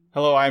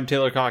Hello, I'm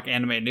Taylor Cock,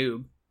 anime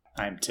noob.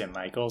 I'm Tim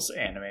Michaels,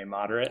 anime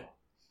moderate.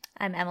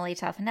 I'm Emily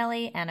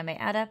Toffanelli, anime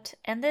adept,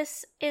 and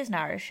this is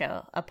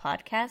Naruto, a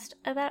podcast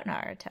about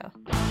Naruto.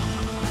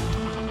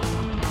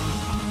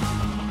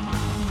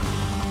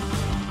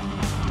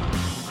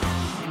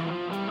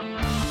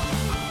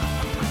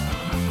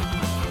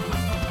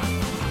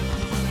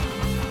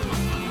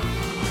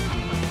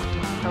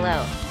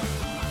 Hello.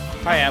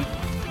 Hi, Em.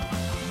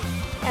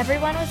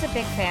 Everyone was a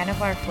big fan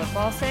of our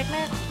football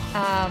segment,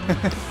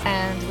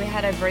 and we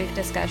had a brief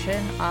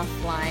discussion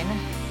offline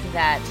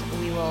that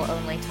we will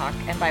only talk,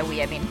 and by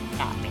we I mean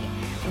not me,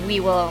 we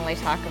will only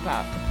talk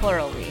about the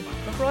plural we.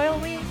 The royal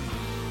we?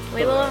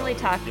 We will only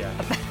talk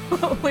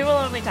about we will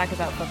only talk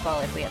about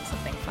football if we have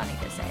something funny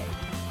to say.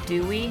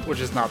 Do we? Which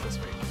is not this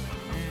week.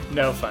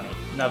 No funny.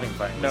 Nothing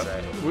funny to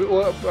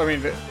say. I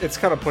mean, it's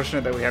kind of pushing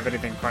it that we have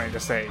anything funny to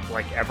say,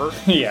 like, ever.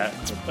 Yeah,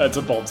 that's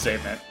a bold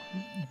statement.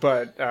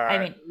 But, I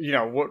mean, you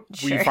know, what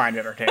sure. we find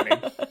entertaining.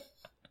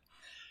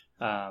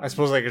 I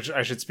suppose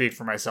I should speak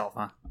for myself,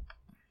 huh?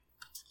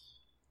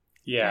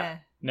 Yeah.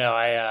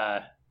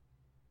 No,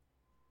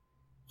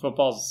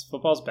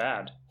 football's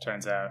bad,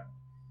 turns out.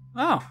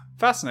 Oh,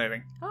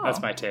 fascinating. Oh.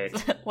 That's my take.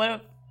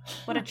 what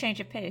a change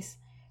of pace.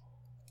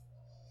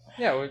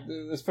 Yeah,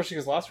 especially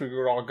because last week we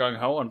were all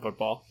gung-ho on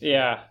football.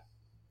 Yeah.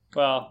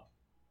 Well,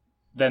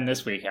 then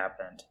this week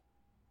happened.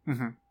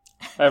 Mm-hmm.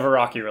 I have a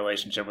rocky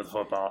relationship with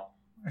football.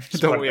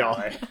 Just Don't put it we that all?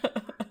 way.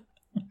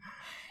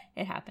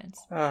 It happens.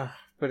 But,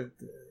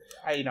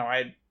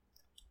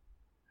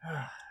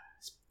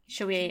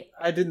 Should we?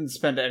 I didn't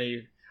spend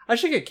any... I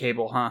should get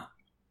cable, huh?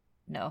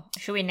 No.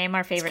 Should we name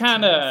our favorite It's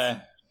kind teams? of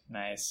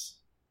nice.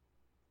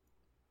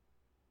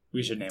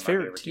 We should name our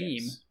favorite team.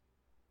 teams.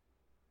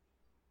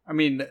 I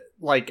mean,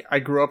 like, I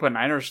grew up a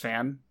Niners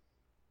fan,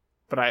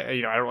 but I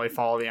don't really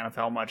follow the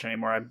NFL much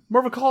anymore. I'm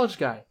more of a college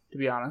guy, to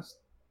be honest.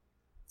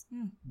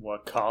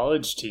 What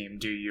college team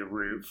do you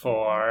root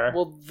for?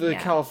 Well, the Yeah.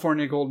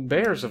 California Golden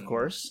Bears, of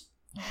course,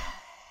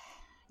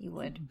 You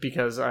would.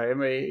 because I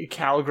am a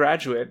Cal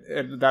graduate,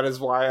 and that is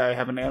why I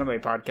have an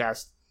anime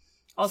podcast.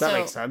 Also, Does that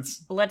make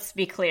sense? let's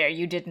be clear,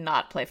 you did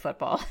not play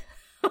football.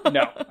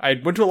 No. I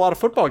went to a lot of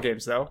football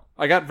games, though.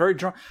 I got very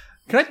drunk.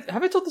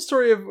 Have I told the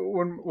story of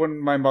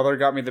when my mother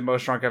got me the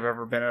most drunk I've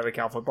ever been at a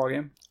Cal football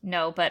game?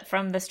 No, but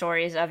from the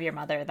stories of your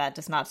mother, that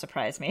does not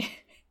surprise me.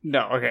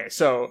 No, okay.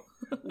 So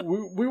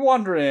we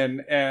wander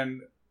in,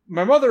 and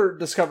my mother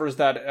discovers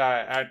that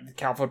at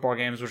Cal football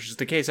games, which is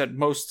the case at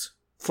most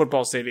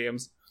football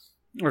stadiums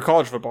or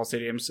college football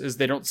stadiums, is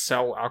they don't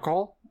sell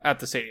alcohol at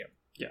the stadium.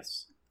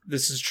 Yes.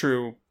 This is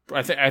true.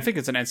 I think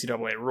it's an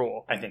NCAA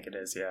rule. I think it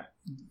is, yeah.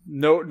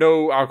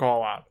 No alcohol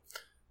allowed.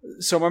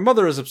 So my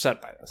mother is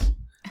upset by this.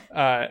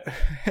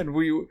 And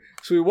we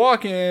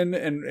walk in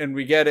and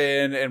we get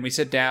in and we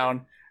sit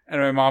down,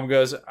 and my mom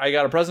goes, "I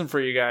got a present for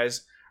you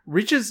guys."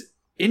 Reaches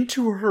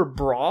into her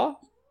bra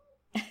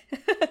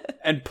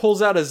and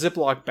pulls out a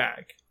Ziploc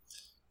bag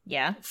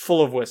Yeah.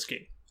 full of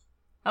whiskey.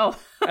 Oh.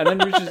 And then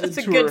reaches That's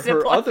a into good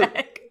her Ziploc other.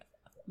 bag.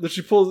 That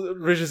she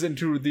reaches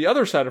into the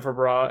other side of her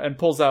bra and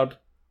pulls out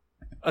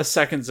a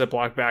second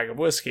Ziploc bag of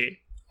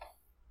whiskey,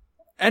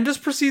 and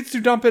just proceeds to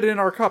dump it in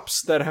our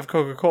cups that have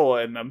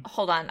Coca-Cola in them.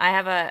 Hold on, I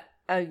have a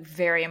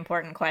very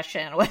important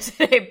question. Was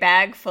it a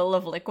bag full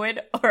of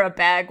liquid or a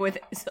bag with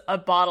a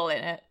bottle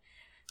in it?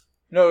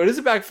 No, it is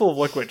a bag full of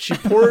liquid. She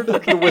poured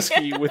the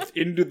whiskey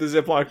into the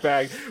Ziploc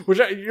bag, which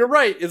you're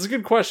right. It's a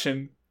good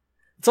question.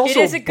 It's also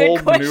It is a a good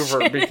bold maneuver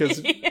question.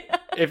 because Yeah.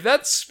 if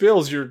that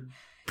spills, you're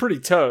pretty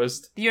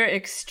toast. You're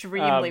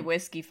extremely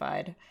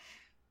whiskey-fied.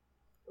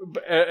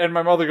 And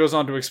my mother goes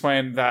on to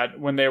explain that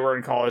when they were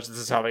in college, this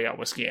is how they got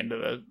whiskey into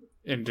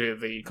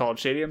the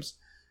college stadiums.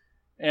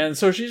 And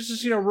so she's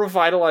just,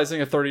 revitalizing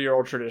a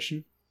 30-year-old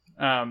tradition.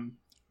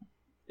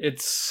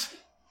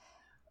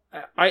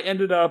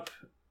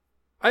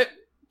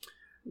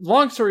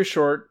 Long story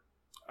short,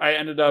 I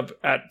ended up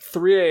at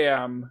 3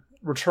 a.m.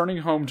 returning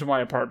home to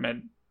my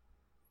apartment,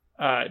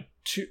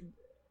 too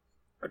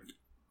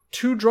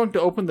drunk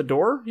to open the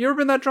door. You ever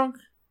been that drunk?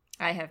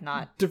 I have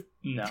not.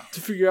 No.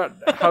 To figure out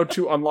how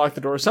to unlock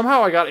the door.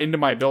 Somehow I got into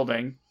my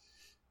building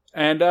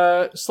and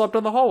slept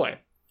on the hallway.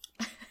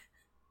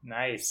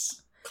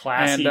 Nice.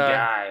 Classy And,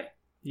 guy.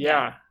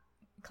 Yeah.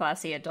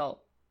 Classy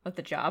adult with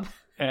a job.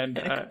 And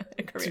and a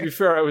to career. be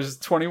fair, I was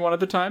 21 at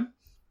the time.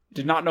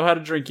 Did not know how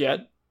to drink yet.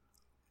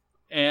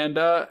 And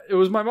it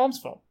was my mom's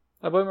fault.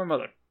 I blame my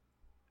mother.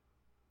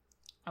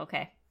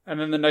 Okay. And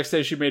then the next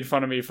day she made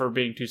fun of me for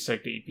being too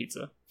sick to eat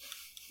pizza.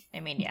 I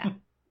mean, yeah.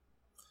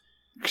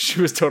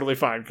 She was totally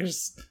fine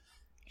because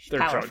they're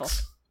Powerful.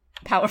 drugs.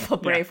 Powerful,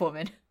 brave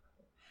woman.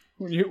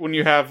 When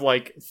you have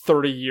like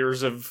 30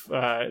 years of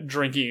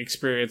drinking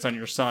experience on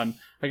your son,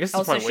 I guess it's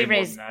Also, probably she way more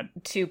raised than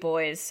that. 2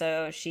 boys,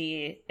 so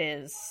she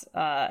is,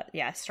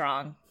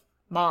 strong.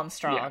 Mom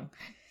strong.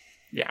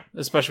 Yeah,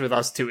 especially with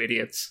us two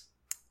idiots.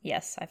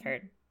 Yes, I've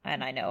heard.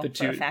 And I know The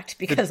for a two- fact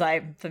because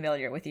I'm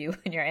familiar with you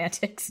and your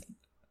antics.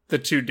 The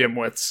two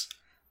dimwits.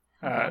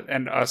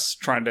 And us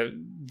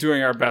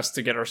doing our best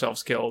to get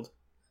ourselves killed.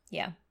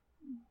 Yeah.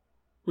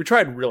 We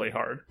tried really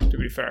hard, to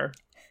be fair.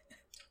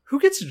 Who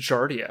gets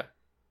Giardia?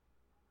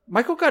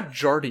 Michael got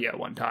Giardia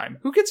one time.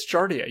 Who gets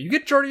Giardia? You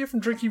get Giardia from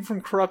drinking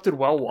from corrupted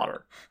well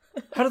water.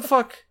 How the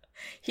fuck?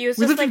 He was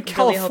We just lived in like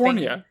really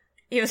California. hoping.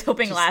 He was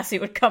hoping Lassie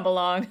would come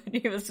along.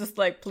 He was just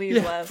like, "Please,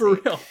 Yeah, Lassie, for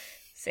real.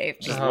 save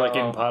me." Just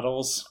licking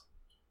puddles.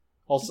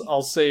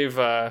 I'll save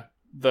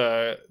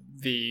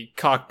the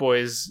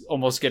cockboys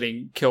almost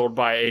getting killed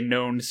by a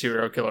known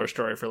serial killer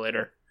story for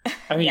later.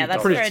 I mean, Yeah, you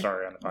that's told where the it-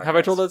 story on the podcast. Have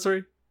I told that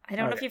story? I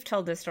don't know if Okay. you've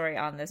told this story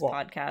on this Well-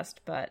 podcast,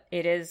 but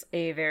it is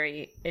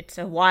it's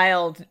a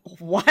wild,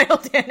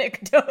 wild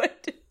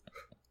anecdote.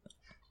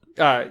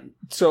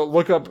 So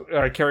look up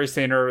Carrie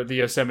Stainer, the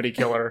Yosemite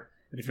Killer.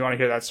 And if you want to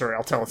hear that story,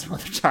 I'll tell it some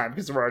other time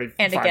because we're already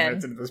And 5 again-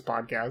 minutes into this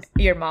podcast.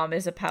 Your mom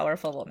is a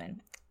powerful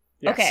woman.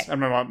 Yes. Okay. And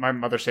my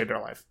mother saved her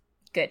life.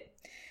 Good.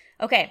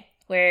 Okay,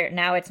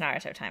 now it's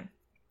Naruto time.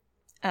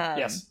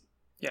 Yes.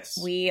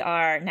 We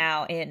are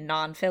now in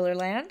non-filler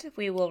land.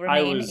 We will I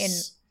remain was in.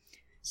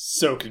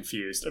 so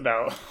confused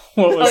about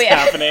what was yeah.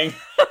 happening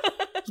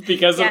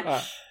because Yeah.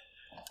 of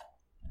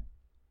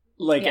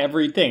like Yeah.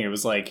 everything. It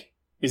was like,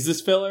 is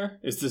this filler?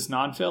 Is this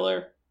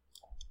non-filler?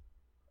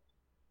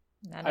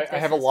 None of I this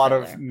have a is lot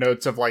filler. of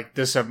notes of like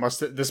this must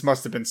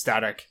have been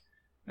static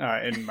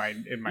in my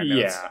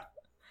notes.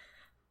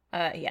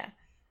 Yeah. Yeah.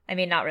 I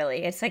mean, not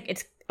really. It's like,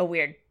 it's a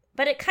weird,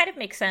 but it kind of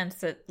makes sense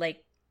that,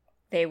 like,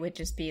 they would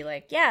just be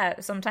like, yeah,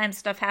 sometimes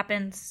stuff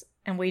happens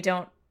and we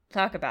don't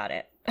talk about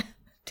it.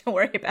 Don't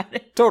worry about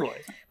it. Totally.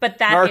 But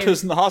that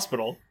Naruto's in the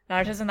hospital.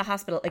 Naruto's in the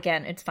hospital.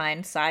 Again, it's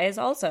fine. Sai is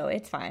also,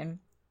 it's fine.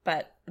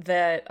 But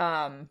the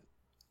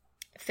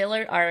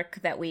filler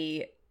arc that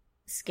we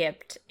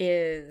skipped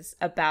is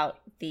about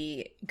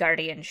the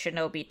Guardian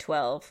Shinobi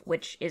 12,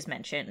 which is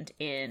mentioned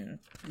in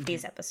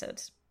these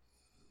episodes.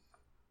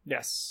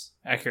 Yes.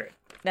 Accurate.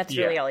 That's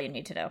Yeah. really all you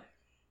need to know.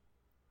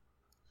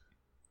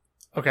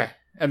 Okay.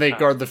 And they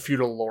guard the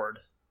feudal lord,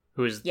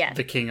 who is Yeah.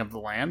 the king of the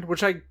land.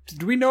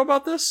 Do we know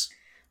about this?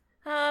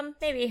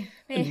 Maybe.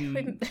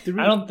 Did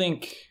we, I don't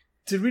think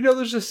did we know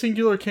there's a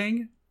singular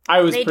king?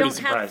 I was They pretty don't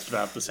have- surprised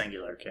about the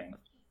singular king.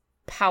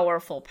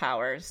 Powerful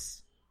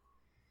powers.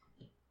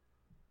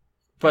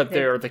 But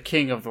they're the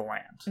king of the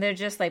land. They're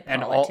just like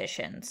And all-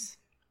 politicians.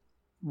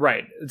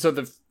 Right. So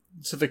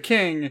the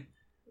king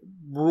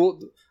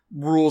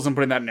rules, I'm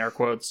putting that in air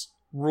quotes,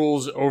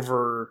 rules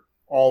over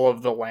all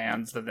of the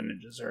lands that the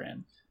ninjas are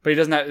in. But he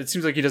doesn't have, it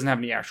seems like he doesn't have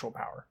any actual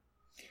power.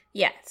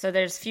 Yeah, so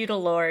there's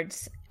feudal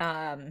lords, who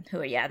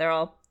are, they're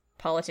all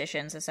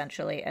politicians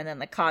essentially, and then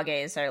the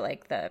Kages are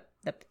like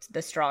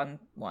the strong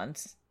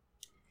ones.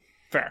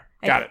 Fair.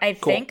 Got it. I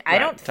Cool. think I Right.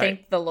 don't Tight.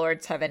 think the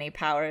lords have any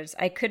powers.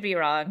 I could be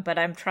wrong, but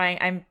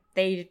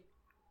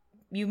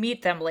you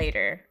meet them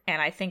later,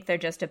 and I think they're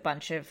just a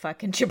bunch of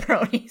fucking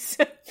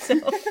jabronis.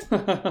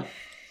 So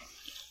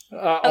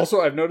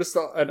Also, I've noticed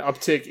an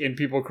uptick in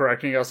people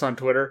correcting us on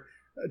Twitter,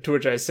 to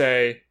which I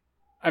say,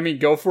 I mean,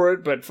 go for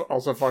it, but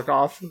also fuck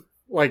off.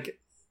 Like,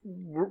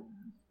 we're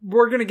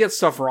going to get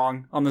stuff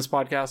wrong on this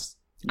podcast.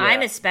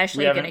 I'm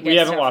especially we going to haven't, get we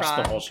haven't stuff watched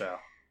wrong. the whole show.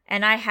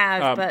 And I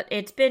have, Um, but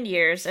it's been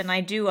years, and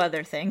I do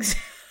other things.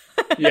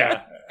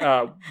 Yeah.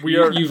 We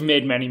are. You've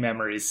made many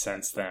memories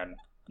since then.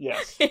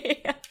 Yes.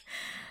 Yeah.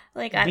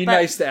 Like, Be but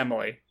nice to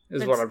Emily,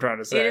 is what it's- I'm trying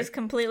to say. it is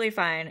completely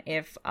fine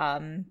if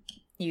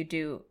you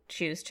do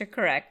choose to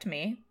correct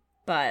me,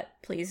 but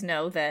please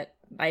know that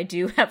I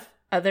do have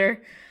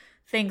other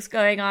things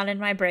going on in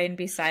my brain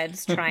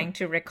besides trying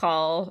to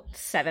recall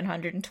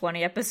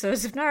 720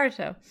 episodes of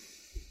Naruto.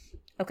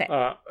 Okay.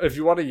 If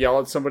you want to yell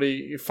at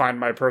somebody, find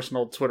my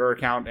personal Twitter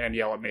account and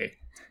yell at me.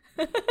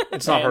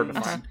 It's not hard to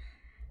And- find.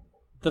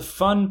 The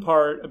fun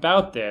part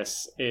about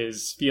this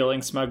is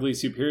feeling smugly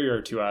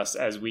superior to us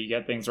as we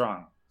get things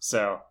wrong.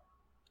 So,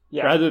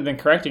 rather than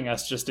correcting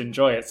us, just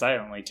enjoy it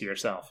silently to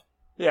yourself.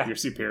 Yeah. You're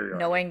superior.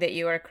 Knowing that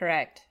you are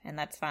correct, and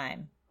that's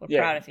fine. We're Yeah.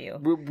 proud of you.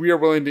 We are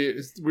willing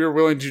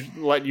to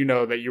let you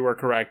know that you are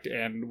correct,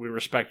 and we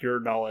respect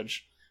your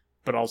knowledge,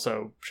 but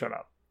also shut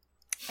up.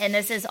 And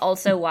this is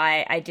also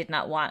why I did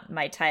not want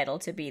my title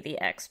to be the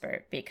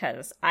expert,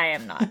 because I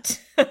am not.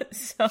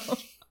 So,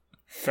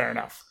 Fair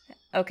enough.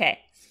 okay.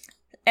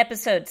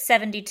 Episode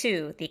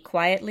 72, The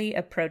Quietly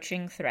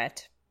Approaching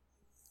Threat.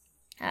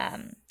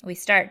 We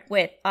start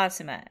with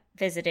Asuma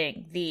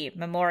visiting the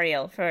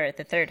memorial for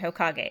the third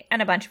Hokage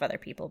and a bunch of other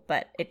people,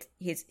 but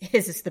his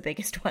is the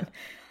biggest one.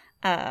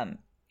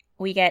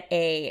 We get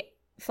a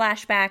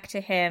flashback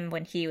to him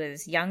when he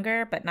was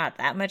younger, but not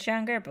that much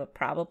younger, but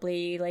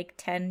probably like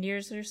 10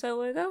 years or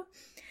so ago.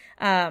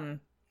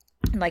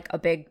 Like a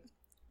big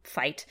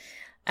fight.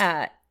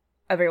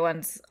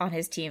 Everyone's on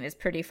his team is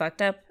pretty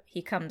fucked up.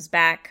 He comes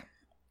back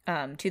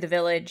to the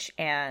village,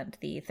 and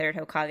the third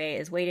Hokage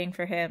is waiting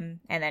for him,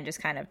 and then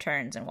just kind of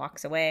turns and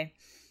walks away.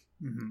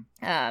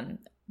 Mm-hmm.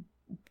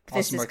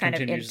 This Asuma is kind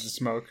continues of to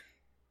smoke.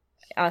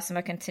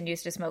 Asuma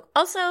continues to smoke.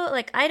 Also,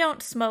 like, I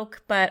don't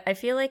smoke, but I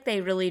feel like they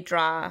really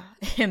draw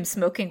him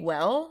smoking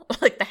well.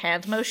 Like, the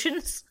hand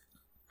motions.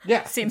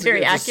 Yeah, Seems it's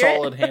very it's accurate. A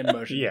solid hand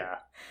motion. Yeah.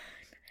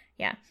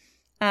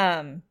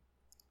 Yeah.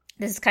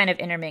 This is kind of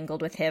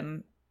intermingled with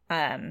him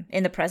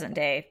in the present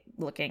day,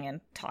 looking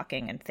and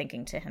talking and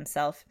thinking to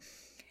himself.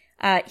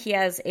 He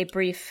has a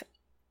brief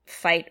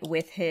fight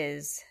with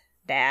his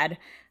dad,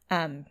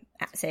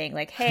 saying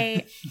like,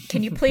 hey,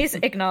 can you please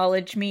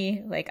acknowledge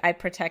me? Like, I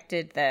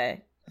protected the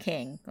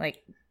king.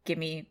 Like, give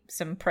me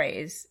some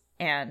praise.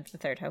 And the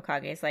third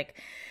Hokage is like,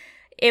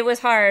 it was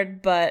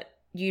hard, but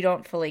you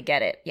don't fully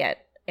get it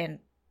yet. And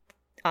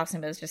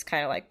Asuma is just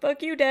kind of like,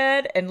 fuck you,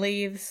 dad, and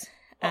leaves.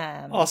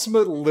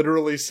 Asuma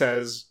literally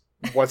says,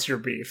 what's your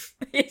beef?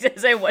 He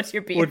says, hey, what's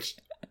your beef?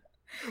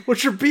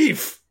 What's your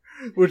beef?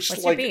 Which,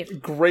 what's like, your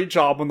beef? Great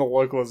job on the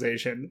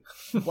localization.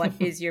 What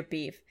is your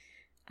beef?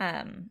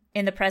 In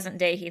the present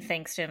day, he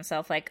thinks to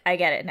himself, like, I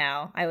get it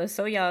now. I was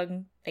so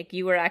young. Like,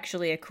 you were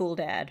actually a cool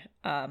dad.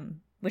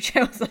 Which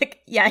I was like,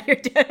 yeah, your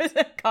dad was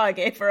a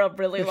Hokage for a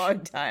really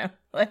long time.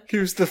 Like, he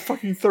was the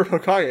fucking third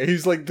Hokage.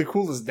 He's, like, the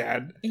coolest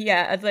dad.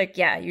 Yeah, I was like,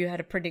 yeah, you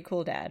had a pretty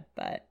cool dad.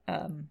 But,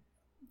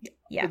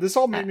 yeah. This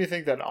all made me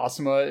think that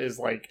Asuma is,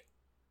 like,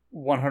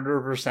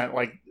 100%,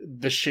 like,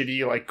 the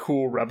shitty, like,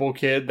 cool rebel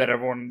kid that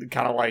everyone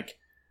kind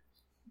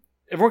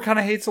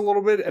of hates a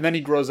little bit, and then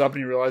he grows up and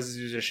he realizes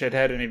he's a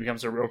shithead and he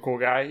becomes a real cool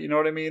guy. You know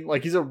what I mean?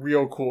 Like, he's a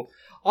real cool...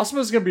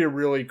 Asuma's gonna be a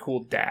really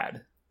cool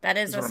dad. That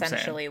is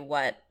essentially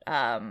what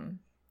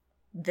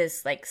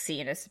this, like,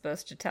 scene is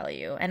supposed to tell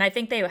you. And I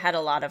think they had a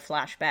lot of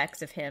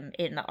flashbacks of him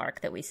in the arc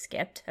that we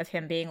skipped, of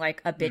him being,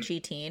 like, a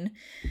bitchy teen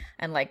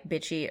and, like,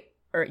 bitchy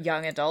or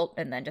young adult,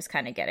 and then just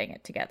kind of getting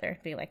it together.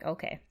 Be like,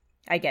 okay,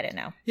 I get it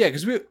now. Yeah,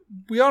 because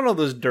we all know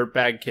those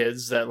dirtbag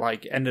kids that,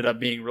 like, ended up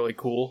being really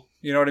cool.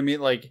 You know what I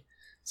mean? Like,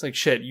 it's like,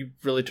 shit, you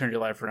really turned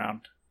your life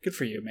around. Good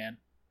for you, man.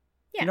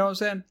 Yeah. You know what I'm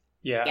saying?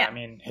 Yeah, I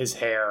mean, his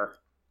hair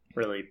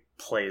really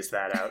plays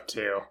that out,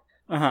 too.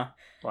 Uh-huh.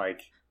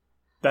 Like,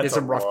 that's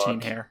some rough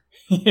teen hair.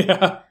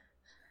 Yeah.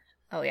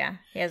 Oh, yeah.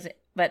 He has it.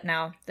 But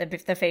now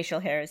the facial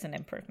hair is an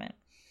improvement.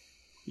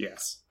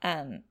 Yes.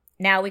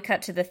 Now we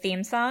cut to the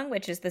theme song,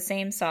 which is the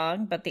same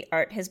song, but the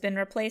art has been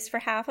replaced for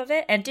half of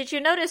it. And did you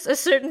notice a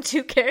certain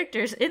two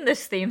characters in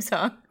this theme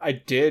song? I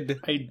did.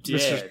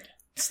 Mr.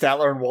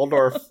 Statler and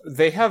Waldorf,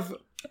 they have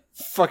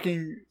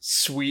fucking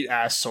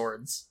sweet-ass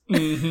swords.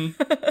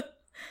 Mm-hmm.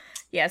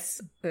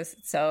 Yes.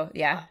 So,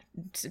 yeah.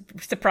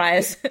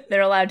 Surprise.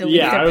 They're allowed to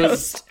leave their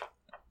post.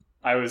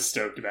 I was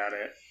stoked about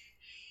it.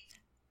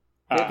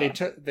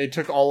 They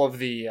took all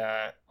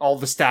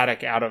the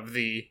static out of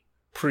the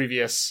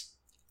previous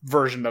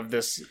version of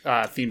this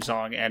theme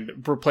song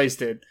and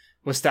replaced it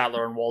with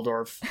Statler and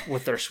Waldorf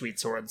with their sweet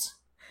swords.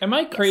 Am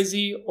I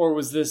crazy, or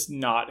was this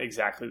not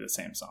exactly the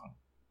same song?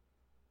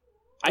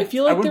 I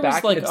feel like there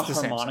was like a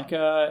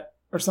harmonica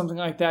or something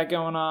like that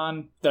going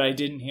on that I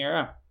didn't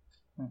hear.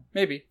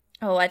 Maybe.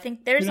 Oh, I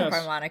think there's a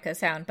harmonica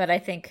sound, but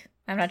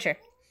I'm not sure.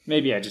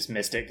 Maybe I just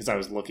missed it because I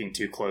was looking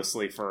too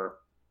closely for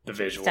the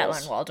visuals. Statler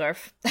and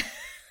Waldorf.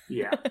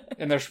 Yeah.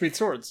 And their sweet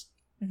swords.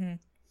 Mm-hmm.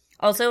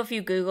 Also, if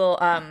you Google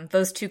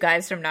those two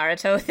guys from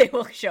Naruto, they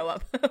will show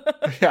up,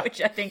 which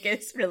I think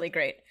is really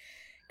great.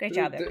 Great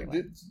job,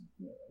 everyone.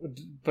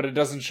 But it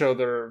doesn't show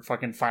their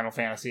fucking Final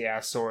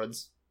Fantasy-ass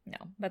swords. No,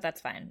 but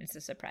that's fine. It's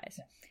a surprise.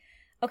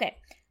 Okay.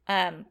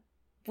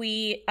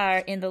 We are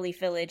in the Leaf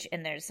Village,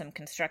 and there's some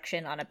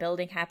construction on a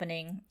building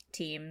happening.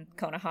 Team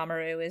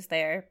Konohamaru is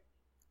there.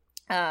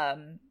 I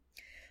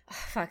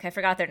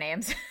forgot their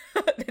names.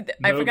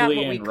 I forgot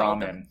what we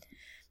called them.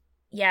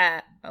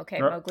 Yeah, okay,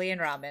 Mowgli and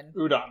Ramen.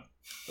 Udon.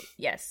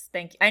 Yes,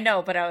 thank you. I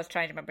know, but I was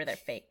trying to remember their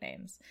fake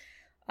names.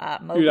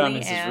 Mowgli Udon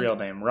is his real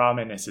name.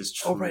 Ramen is his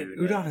true name.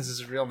 Oh, right. Udon is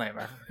his real name.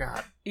 I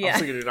forgot. Yeah. I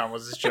was thinking Udon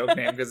was his joke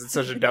name because it's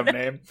such a dumb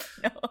name.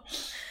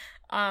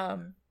 No.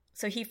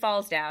 So he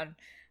falls down,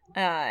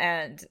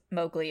 and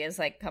Mowgli is,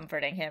 like,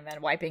 comforting him and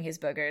wiping his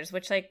boogers,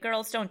 which, like,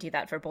 girls don't do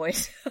that for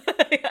boys.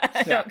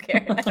 I don't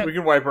care. We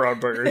can wipe our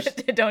own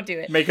boogers. Don't do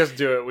it. Make us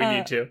do it. We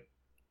need to.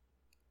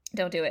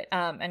 Don't do it.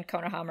 And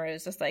Konohamaru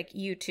is just like,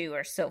 you two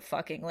are so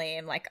fucking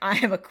lame. Like, I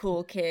am a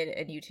cool kid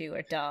and you two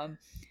are dumb.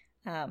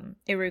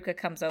 Iruka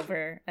comes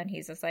over and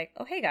he's just like,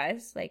 oh, hey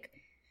guys. Like,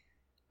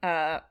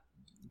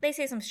 they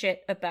say some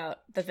shit about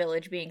the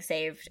village being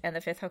saved and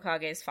the fifth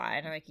Hokage is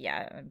fine. I'm like,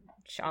 yeah,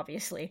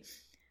 obviously.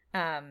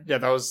 Yeah,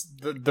 that was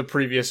the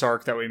previous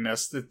arc that we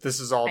missed. This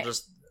is all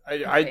just...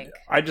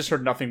 I just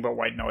heard nothing but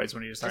white noise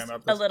when he was talking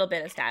about this. A little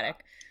bit of static.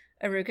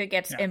 Iruka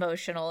gets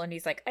emotional and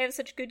he's like, I have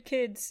such good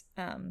kids.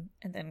 And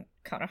then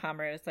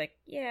Konohamaru is like,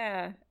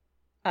 yeah.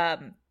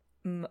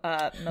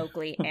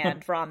 Mowgli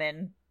and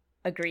Ramen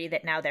agree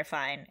that now they're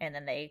fine, and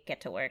then they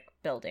get to work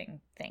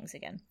building things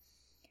again.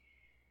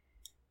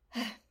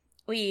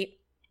 We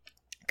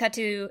cut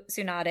to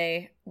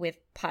Tsunade with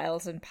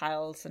piles and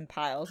piles and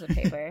piles of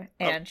paper,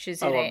 and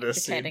Shizune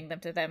is handing them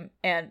to them,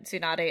 and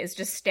Tsunade is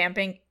just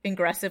stamping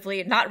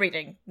aggressively, not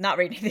reading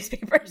these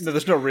papers. No,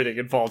 there's no reading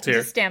involved here.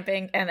 Just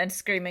stamping and then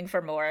screaming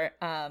for more,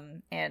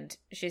 and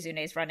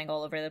Shizune's running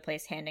all over the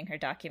place, handing her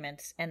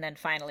documents, and then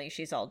finally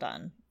she's all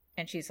done,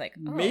 and she's like,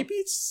 oh.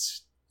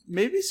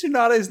 Maybe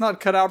Tsunade's not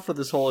cut out for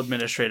this whole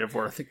administrative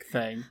work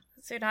thing.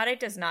 Tsunade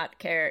does not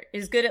care,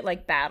 is good at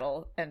like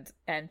battle and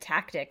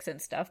tactics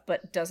and stuff,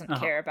 but doesn't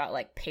care about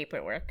like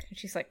paperwork. And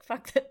she's like,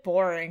 fuck that,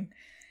 boring.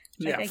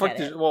 Like, yeah, fuck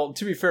this. Well,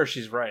 to be fair,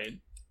 she's right.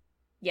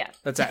 Yeah.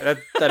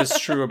 That is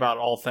true about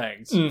all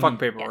things. Fuck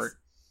paperwork.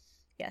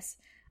 Yes.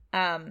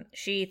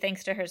 She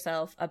thinks to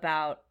herself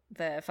about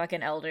the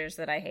fucking elders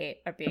that I hate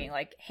are being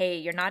like, hey,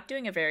 you're not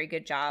doing a very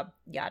good job,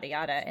 yada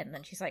yada. And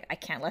then she's like, I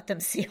can't let them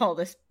see all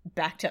this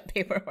backed up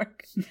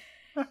paperwork.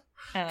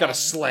 Gotta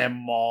slam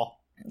them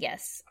all.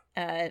 Yes.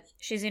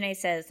 Shizune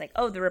says, like,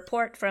 oh, the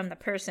report from the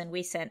person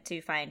we sent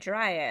to find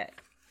Jiraiya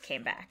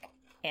came back.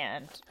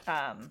 And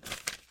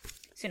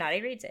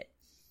Tsunade reads it.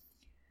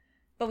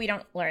 But we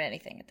don't learn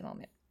anything at the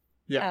moment.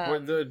 Yeah,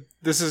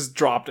 this is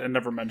dropped and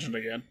never mentioned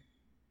again.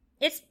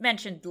 It's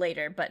mentioned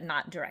later, but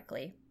not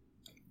directly.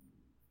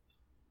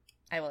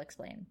 I will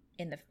explain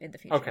in the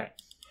future. Okay,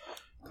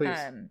 please.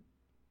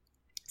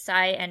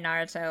 Sai and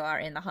Naruto are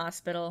in the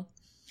hospital.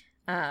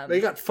 They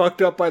got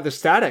fucked up by the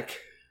static.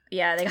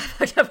 Yeah, they got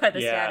fucked up by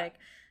the static.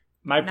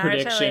 My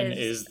prediction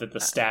is that the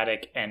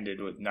static ended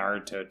with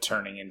Naruto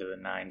turning into the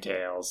Nine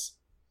Tails,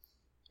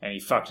 and he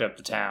fucked up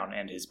the town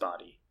and his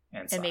body.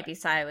 And maybe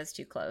Sai was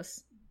too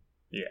close.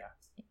 Yeah.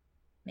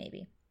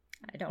 Maybe.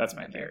 I don't That's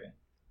remember. my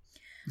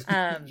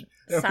theory.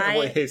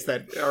 Emily hates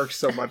that arc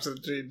so much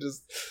that she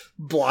just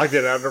blocked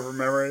it out of her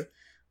memory.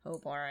 Oh,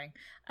 boring.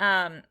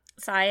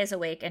 Sai is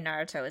awake and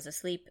Naruto is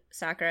asleep.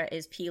 Sakura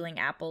is peeling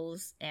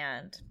apples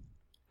and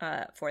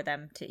for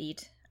them to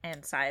eat.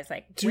 And Sai is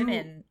like,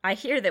 women, I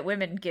hear that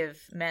women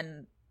give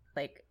men,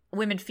 like,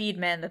 women feed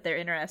men that they're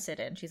interested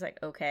in. She's like,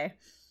 okay.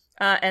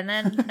 And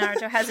then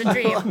Naruto has a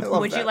dream.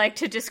 Would you like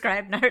to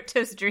describe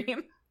Naruto's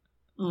dream?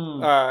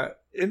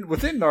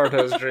 Within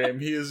Naruto's dream,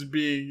 he is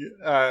being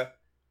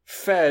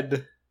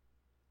fed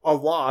a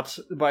lot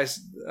by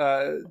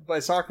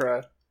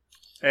Sakura,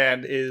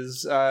 and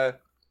is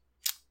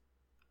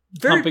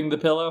humping the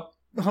pillow.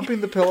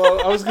 Humping the pillow.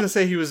 I was going to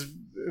say he was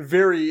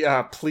very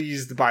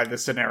pleased by the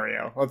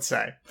scenario. Let's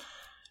say.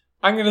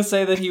 I'm going to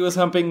say that he was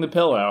humping the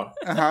pillow.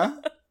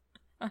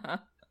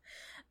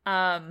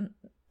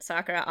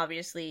 Sakura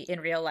obviously in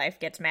real life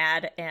gets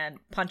mad and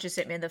punches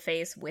him in the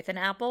face with an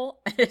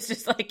apple. It's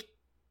just like,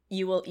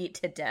 you will eat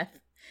to death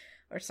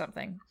or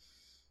something.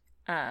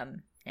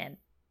 And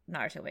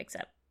Naruto wakes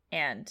up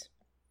and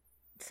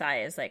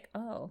Sai is like,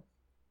 oh,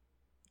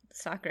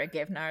 Sakura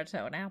gave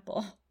Naruto an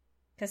apple.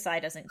 Because Sai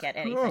doesn't get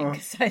anything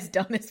because Sai's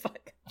dumb as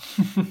fuck.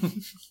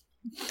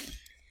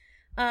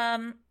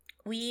 I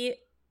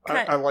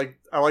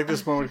like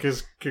this moment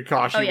because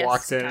Kakashi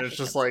walks in and it's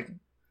just like,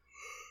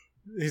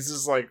 he's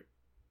just like,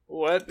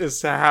 what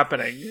is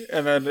happening?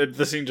 And then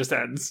the scene just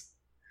ends.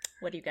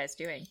 What are you guys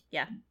doing?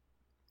 Yeah.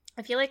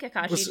 I feel like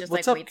Kakashi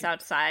waits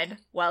outside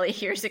while he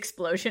hears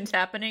explosions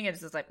happening and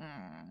is just like,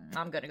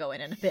 I'm going to go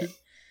in a bit.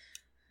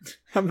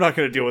 I'm not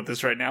going to deal with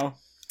this right now.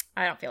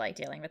 I don't feel like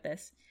dealing with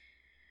this.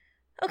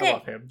 Okay, I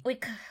love him.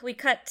 We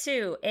cut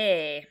to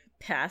a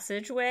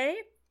passageway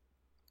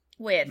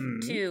with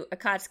two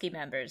Akatsuki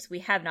members we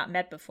have not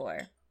met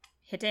before.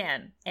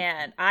 Hidan.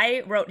 And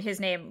I wrote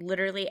his name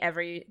literally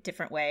every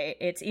different way.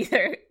 It's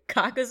either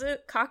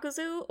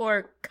Kakuzu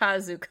or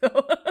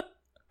Kazuko.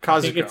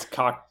 I think it's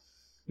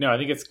I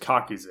think it's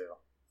Kakuzu.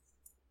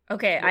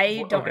 Okay,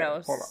 I don't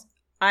know. Hold on.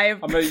 I'm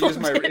going to use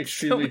my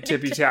extremely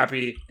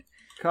tippy-tappy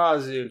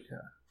Kazuka.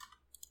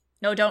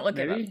 No, don't look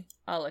him up.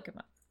 I'll look him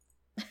up.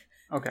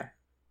 Okay.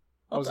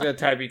 I was going to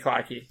type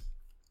clacky.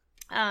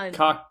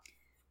 Kakuzu?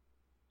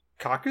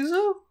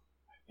 I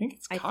think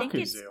it's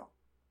Kakuzu.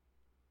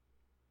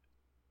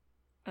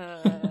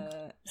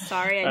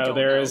 Sorry, I don't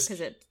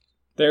know.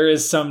 There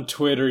is some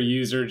Twitter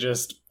user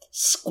just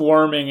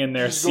squirming in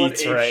their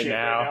seats right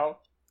now.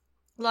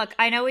 Look,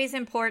 I know he's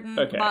important,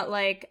 but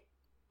like,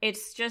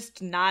 it's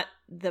just not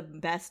the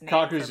best name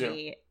for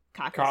me.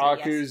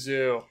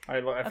 Kakuzu.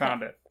 Yes. I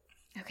found it.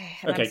 Okay.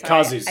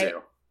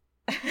 Kazuzu.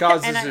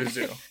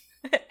 Kazuzu.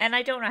 And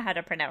I don't know how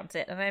to pronounce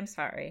it, and I'm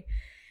sorry.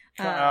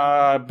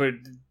 But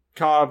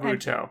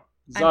Kabuto.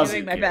 I'm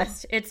doing my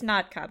best. It's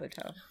not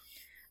Kabuto.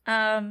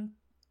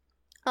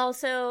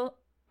 Also,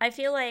 I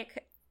feel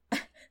like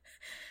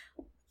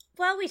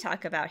while we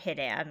talk about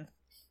Hidan,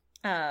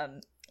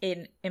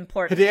 in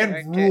important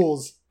Hidan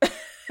rules.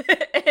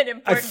 An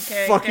important character.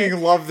 I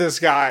fucking love this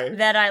guy.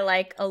 That I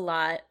like a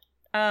lot.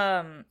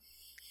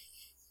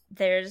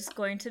 There's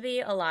going to be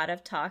a lot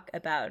of talk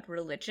about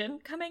religion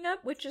coming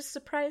up, which is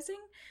surprising.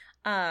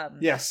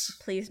 Yes.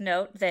 Please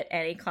note that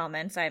any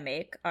comments I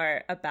make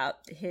are about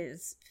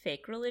his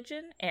fake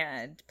religion,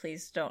 and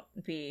please don't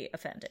be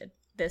offended.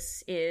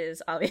 This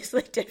is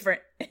obviously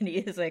different, and he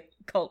is a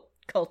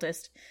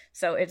cultist,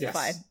 so it's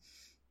fine.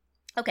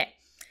 Okay.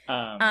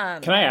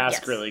 Can I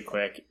ask really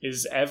quick,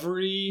 is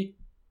every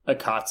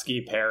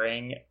Akatsuki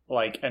pairing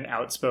like an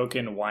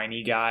outspoken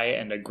whiny guy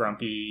and a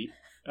grumpy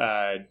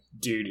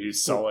dude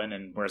who's sullen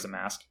and wears a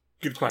mask?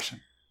 Good question.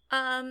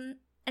 I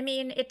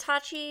mean,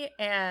 Itachi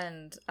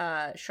and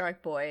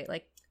Shark Boy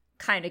like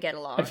kind of get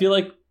along. I feel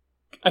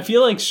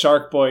like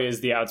Shark Boy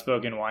is the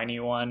outspoken whiny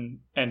one,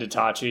 and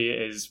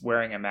Itachi is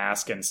wearing a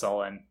mask and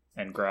sullen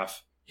and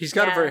gruff. He's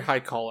got a very high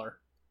collar.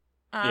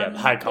 The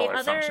high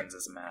collar functions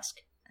as a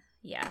mask.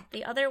 Yeah,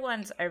 the other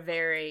ones are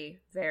very,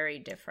 very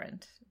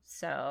different.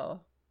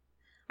 So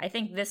I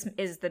think this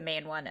is the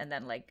main one, and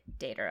then like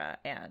Datara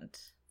and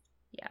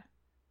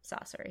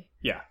Sasori.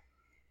 Yeah.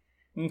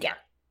 Okay.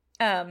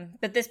 Yeah.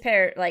 But this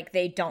pair, like,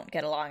 they don't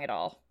get along at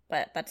all.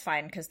 But that's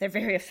fine because they're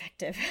very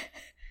effective.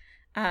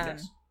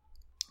 Yes.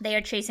 They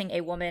are chasing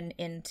a woman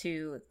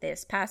into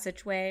this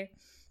passageway,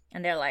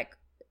 and they're like,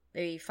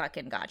 "We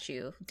fucking got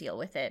you. Deal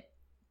with it."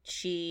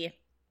 She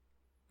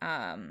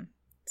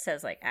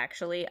says, like,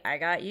 "Actually, I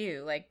got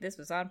you. Like, this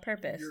was on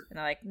purpose." And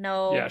they're like,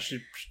 "No,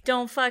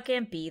 don't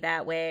fucking be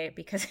that way,"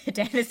 because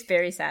Dan is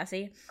very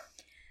sassy.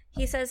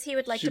 He says he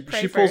would like to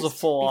pray first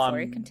before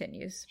he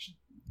continues.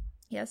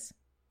 Yes?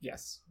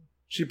 Yes.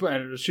 She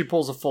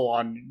pulls a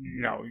full-on,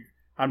 you know,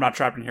 I'm not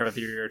trapped in here with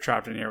you, you're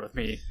trapped in here with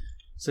me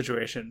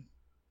situation,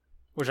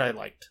 which I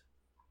liked.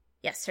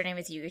 Yes, her name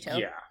is Yugito.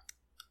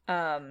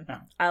 Yeah.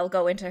 I'll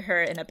go into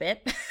her in a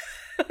bit.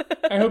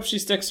 I hope she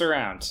sticks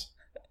around.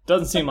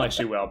 Doesn't seem like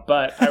she will,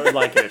 but I would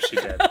like it if she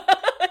did.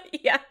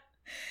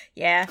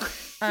 Yeah.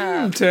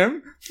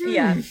 Tim?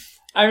 Yeah.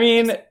 I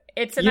mean,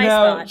 it's a nice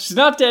thought. She's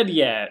not dead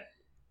yet.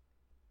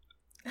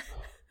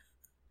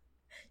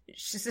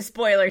 It's just a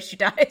spoiler, she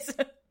dies.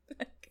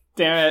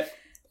 Damn it.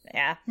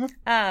 Yeah.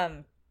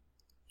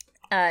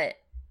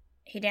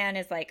 Hidan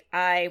is like,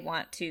 I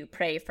want to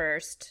pray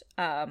first,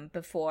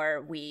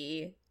 before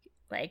we,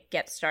 like,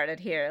 get started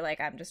here. Like,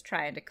 I'm just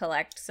trying to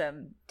collect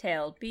some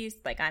tailed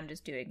beasts. Like, I'm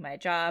just doing my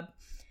job.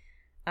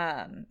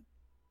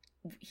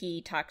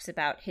 He talks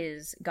about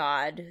his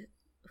god,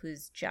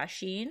 who's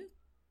Jashin.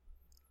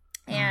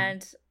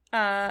 And,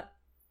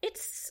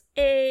 it's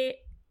a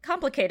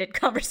complicated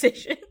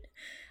conversation.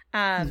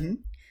 Kakuzo?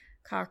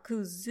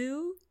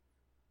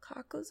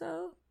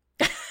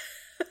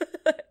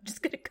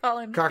 Just gonna call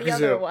him Kakuzu. the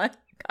other one.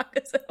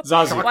 Kakuzo.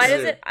 Zazu. Why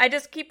does it? I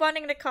just keep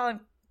wanting to call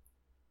him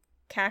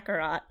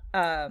Kakarot.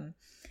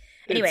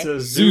 Anyway, It's a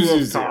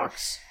zoo of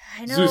talks.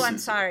 I know. I'm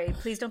sorry.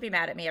 Please don't be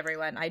mad at me,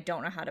 everyone. I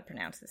don't know how to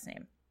pronounce this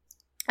name.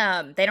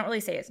 They don't really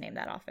say his name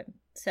that often.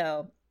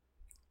 So,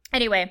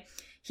 anyway,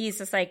 he's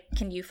just like,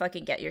 "Can you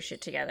fucking get your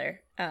shit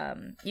together?"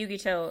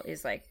 Yugito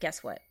is like,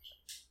 "Guess what?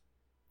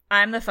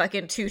 I'm the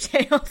fucking Two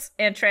Tails,"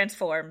 and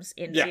transforms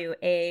into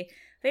a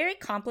very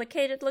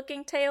complicated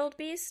looking tailed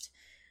beast.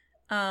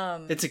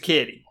 It's a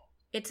kitty.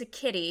 It's a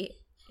kitty.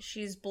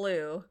 She's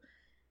blue.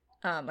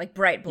 Like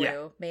bright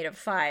blue, made of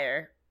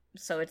fire.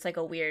 So it's like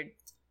a weird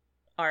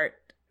art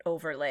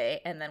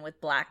overlay, and then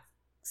with black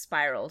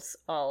spirals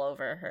all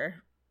over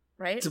her.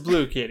 Right? It's a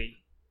blue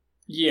kitty.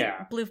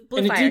 Yeah. Blue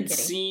and fire it did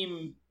kitty.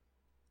 seem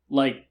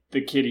like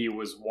the kitty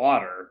was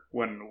water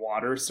when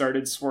water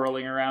started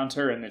swirling around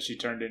her, and then she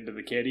turned into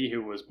the kitty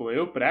who was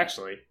blue, but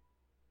actually,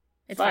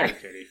 it's fire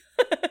kitty.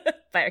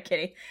 Fire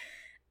kitty.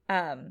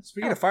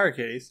 Speaking of fire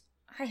kitties.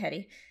 Hi,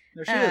 Hetty.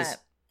 There she is.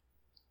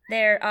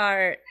 There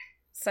are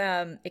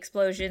some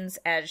explosions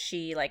as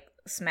she, like,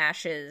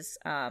 smashes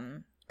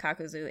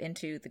Kakuzu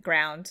into the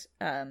ground.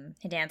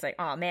 Hidan's like,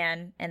 "Aw,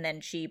 man," and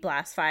then she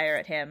blasts fire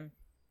at him.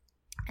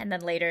 And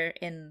then later,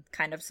 in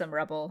kind of some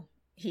rubble,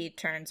 he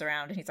turns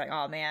around and he's like,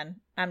 "Aw,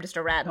 man, I'm just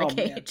a rat in a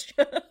cage."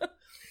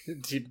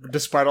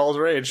 Despite all his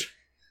rage.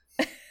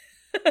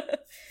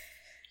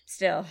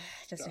 Still,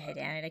 just a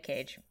Hidan in a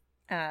cage.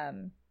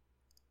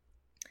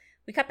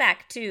 We cut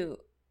back to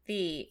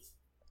the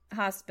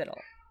hospital.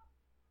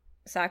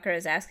 Sakura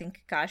is asking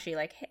Kakashi,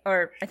 like, hey,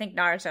 or I think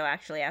Naruto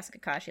actually asked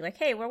Kakashi, like,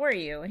 "Hey, where were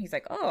you?" And he's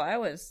like, "Oh, I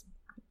was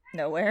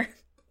nowhere.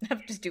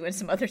 I'm just doing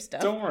some other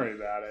stuff." Don't worry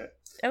about it.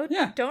 Oh,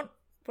 yeah. Don't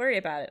worry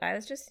about it. I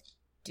was just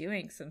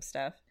doing some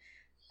stuff.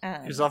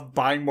 He was off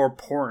buying more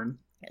porn.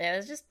 It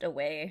was just a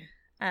way.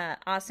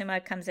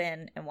 Asuma comes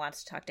in and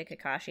wants to talk to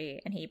Kakashi,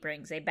 and he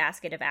brings a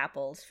basket of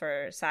apples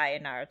for Sai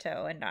and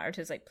Naruto, and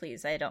Naruto's like,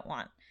 "Please, I don't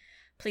want.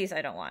 Please,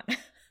 I don't want."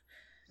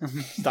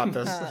 Stop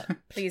this.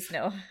 Please,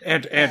 no.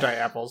 And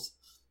anti-apples.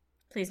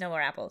 Please, no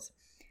more apples.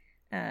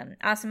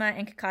 Asuma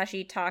and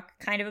Kakashi talk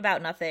kind of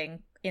about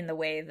nothing in the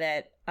way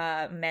that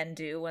men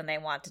do when they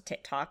want to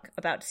talk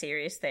about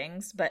serious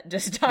things, but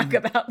just talk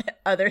about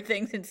other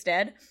things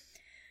instead.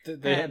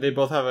 They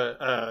both have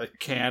a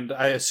canned.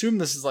 I assume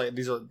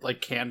these are like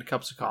canned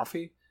cups of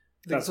coffee.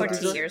 That's or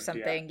tea or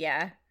something.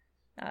 Yeah.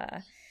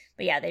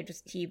 But yeah,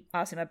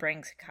 Asuma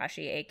brings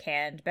Kakashi a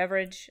canned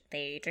beverage.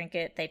 They drink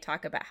it. They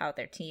talk about how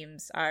their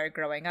teams are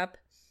growing up.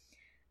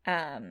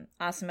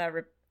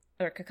 Asuma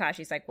or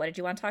Kakashi's like, "What did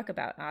you want to talk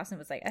about?" And Asuma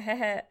was like,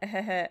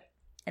 "Ahehe."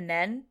 And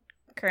then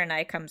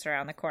Kurenai comes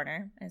around the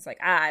corner and is like,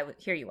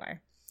 "Here you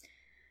are."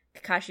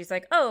 Kakashi's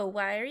like, "Oh,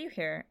 why are you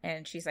here?"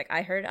 And she's like,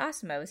 "I heard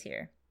Asuma was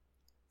here."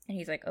 And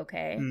he's like,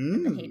 "Okay."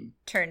 And then he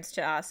turns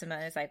to Asuma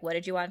and is like, "What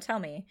did you want to tell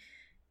me?"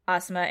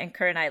 Asuma and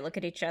Kurenai look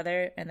at each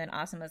other, and then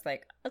Asuma's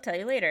like, "I'll tell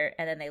you later."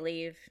 And then they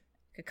leave.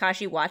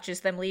 Kakashi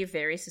watches them leave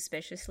very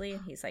suspiciously,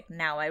 and he's like,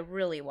 "Now I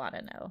really want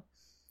to know."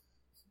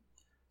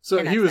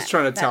 So he was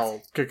trying to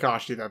tell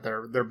Kakashi that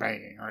they're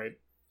banging, right?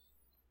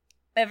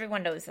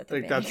 Everyone knows that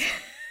they're banging.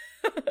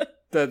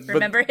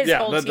 Remember his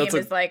whole team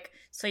is like,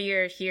 "So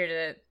you're here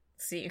to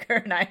seeing her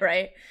and I,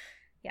 right?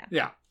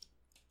 Yeah.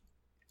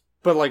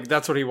 But, like,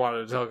 that's what he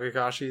wanted to tell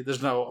Kakashi.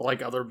 There's no,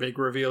 like, other big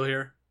reveal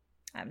here.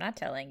 I'm not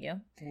telling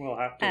you. We'll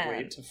have to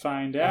wait to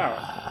find out.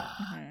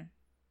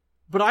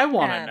 But I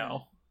want to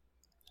know.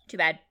 Too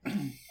bad.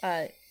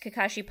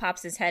 Kakashi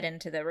pops his head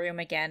into the room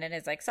again and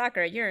is like,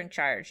 Sakura, you're in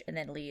charge, and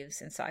then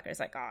leaves. And Sakura's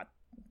like, oh,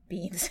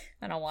 beans.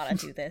 I don't want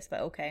to do this,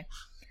 but okay.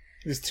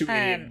 These two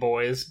idiot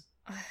boys.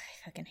 I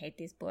fucking hate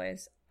these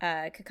boys.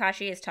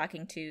 Kakashi is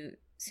talking to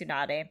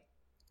Tsunade.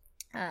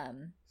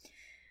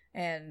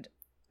 And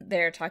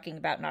they're talking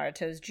about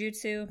Naruto's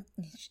jutsu.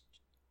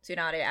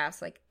 Tsunade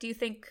asks, like, do you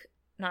think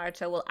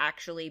Naruto will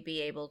actually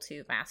be able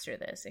to master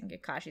this? And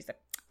Kakashi's like,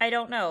 I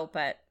don't know,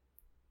 but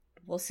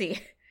we'll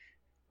see.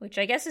 Which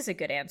I guess is a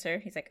good answer.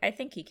 He's like, I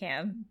think he can.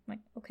 I'm like,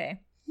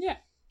 okay. Yeah.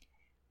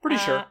 Pretty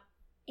sure.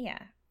 Yeah.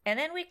 And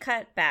then we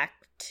cut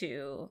back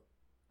to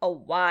a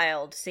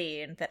wild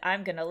scene that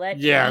I'm going to let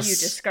you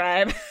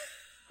describe.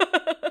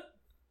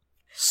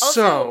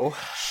 Also,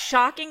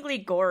 shockingly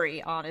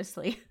gory,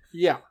 honestly.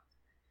 Yeah.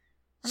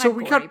 So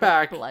we cut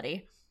back.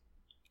 Bloody.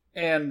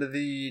 And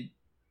the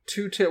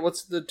two-tail...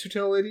 What's the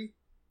two-tail lady?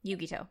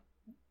 Yugito.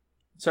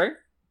 Sorry?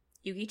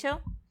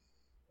 Yugito?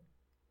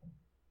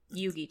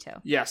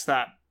 Yugito. Yes,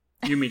 that.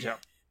 Yumito.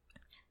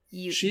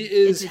 She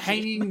is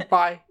hanging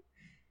by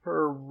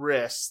her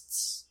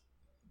wrists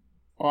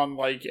on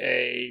like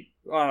a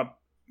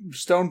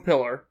stone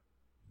pillar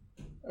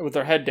with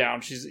her head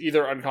down. She's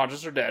either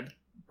unconscious or dead.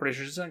 Pretty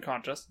sure she's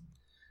unconscious.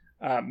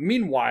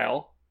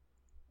 Meanwhile,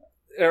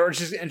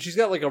 she's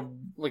got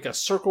like a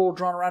circle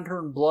drawn around her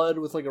in blood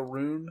with like a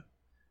rune.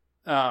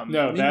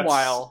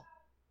 Meanwhile,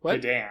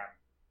 what?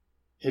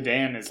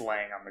 Hidan is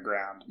laying on the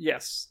ground.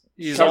 Yes.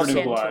 He's covered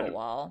in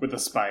blood with a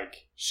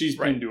spike. She's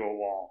pinned to a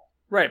wall.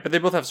 Right, but they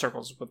both have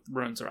circles with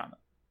runes around them.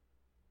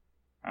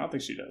 I don't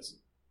think she does.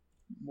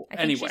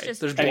 Anyway,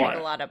 there's blood.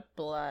 A lot of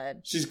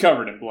blood. She's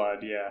covered in blood,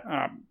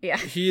 yeah. Yeah.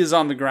 He is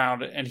on the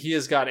ground, and he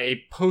has got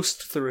a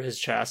post through his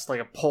chest, like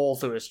a pole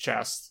through his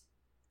chest,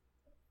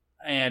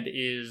 and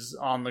is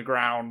on the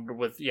ground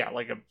with,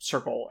 like a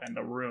circle and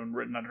a rune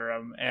written under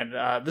him.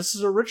 And this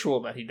is a ritual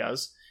that he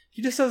does.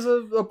 He just has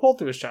a pole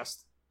through his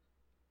chest.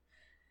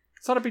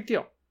 It's not a big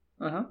deal.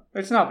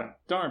 It's nothing.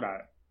 Don't worry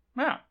about it.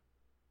 Yeah.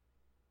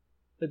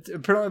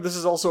 Apparently, this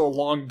is also a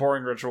long,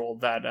 boring ritual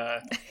that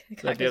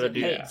the other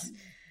dude hates.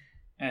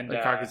 And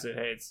Kakuzu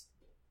hates.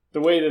 The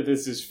way that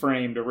this is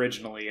framed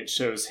originally, it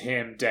shows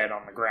him dead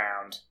on the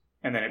ground,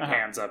 and then it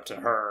pans up to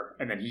her,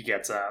 and then he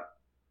gets up.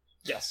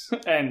 Yes.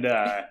 And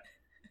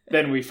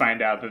then we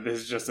find out that this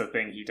is just a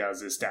thing he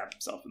does, is stab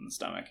himself in the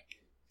stomach.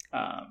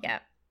 Yeah.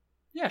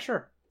 Yeah,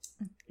 sure.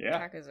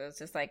 Yeah. Kakuzu is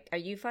just like, are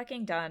you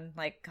fucking done?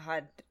 Like,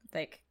 God,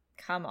 like,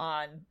 come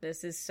on.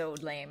 This is so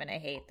lame, and I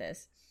hate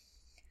this.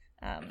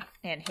 And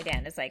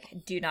Hidan is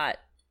like, do not,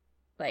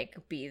 like,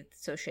 be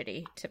so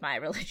shitty to my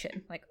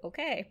religion. Like,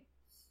 okay.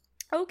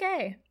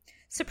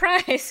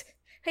 Surprise!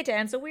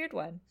 Hidan's a weird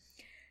one.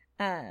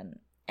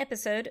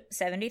 Episode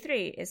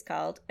 73 is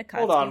called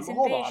Akatsuki's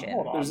Invasion.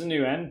 Hold on. There's a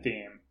new end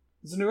theme.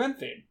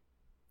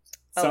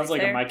 Sounds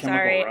like a My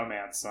Chemical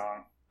Romance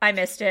song. I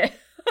missed it.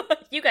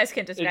 You guys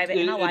can describe it,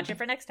 and I'll watch it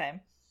for next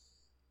time.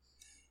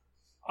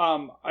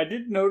 I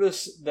did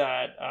notice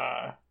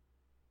that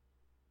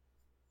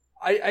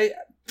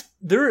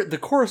the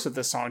chorus of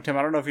this song, Tim,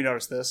 I don't know if you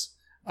noticed this.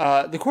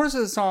 The chorus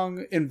of the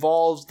song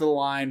involves the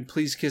line,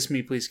 please kiss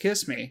me, please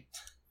kiss me.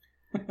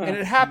 And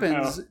it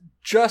happens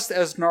just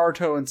as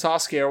Naruto and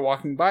Sasuke are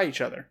walking by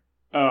each other.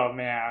 Oh,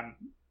 man.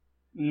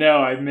 No,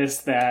 I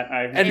missed that.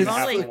 They've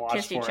only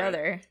kissed each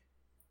other.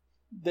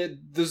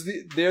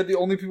 They're the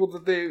only people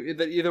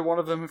that either one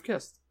of them have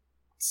kissed.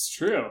 It's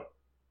true.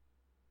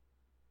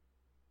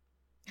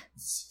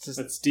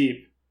 It's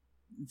deep.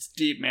 It's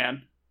deep,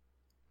 man.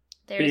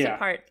 There's a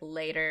part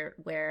later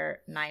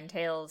where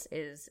Ninetales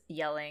is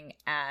yelling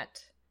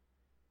at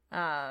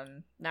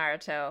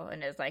Naruto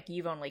and is like,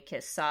 you've only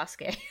kissed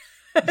Sasuke.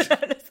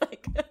 It's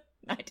like,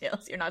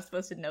 Ninetales, you're not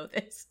supposed to know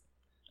this.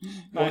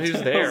 Well,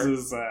 he's there.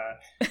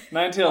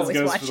 Ninetales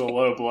goes for the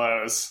low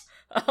blows.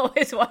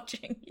 Always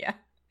watching, yeah.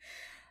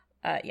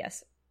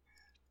 Yes.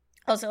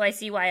 Also, I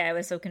see why I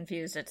was so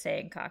confused at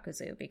saying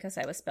Kakuzu, because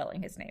I was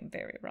spelling his name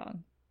very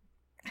wrong.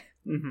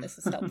 Mm-hmm. This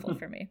is helpful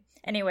for me.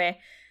 Anyway,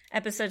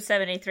 episode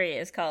 73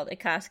 is called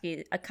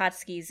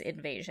Akatsuki's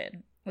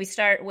Invasion. We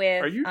start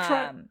with... Are you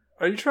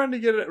trying to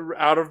get it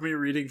out of me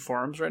reading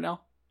forums right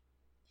now?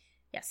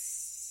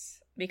 Yes.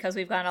 Because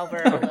we've gone over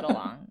a little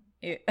long.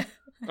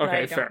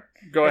 Okay, fair.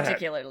 Go ahead.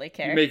 Particularly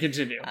care. You may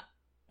continue.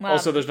 Well,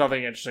 also, there's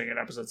nothing interesting in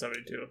episode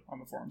 72 on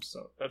the forums,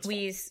 so that's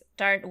We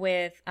start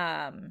with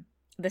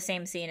the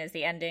same scene as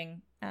the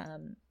ending,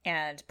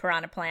 and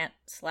Piranha Plant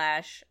 /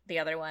 the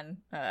other one,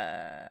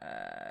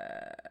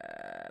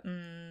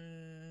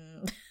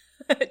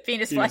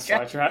 Venus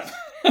Flytrap.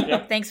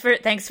 Yep.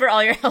 Thanks for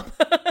all your help.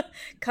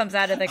 Comes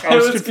out of the ground. I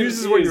was confused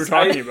as what you were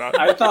talking about.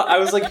 I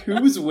was like,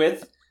 who's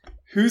with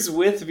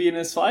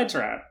Venus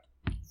Flytrap?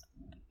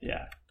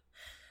 Yeah.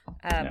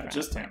 No,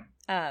 just him.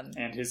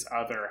 And his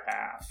other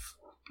half.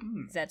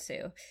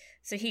 Zetsu.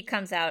 So he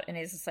comes out and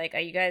is just like,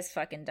 are you guys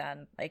fucking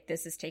done? Like,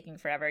 this is taking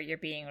forever. You're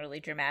being really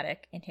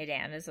dramatic. And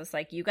Hidan is just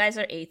like, you guys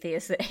are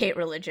atheists that hate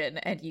religion,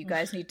 and you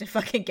guys need to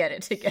fucking get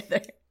it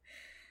together.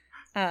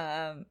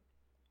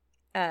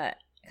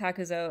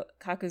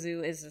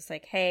 Kakuzu is just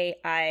like, hey,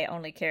 I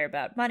only care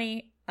about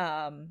money.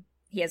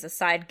 He has a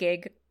side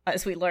gig,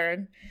 as we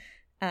learn,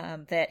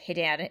 that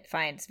Hidan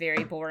finds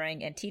very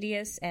boring and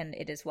tedious, and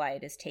it is why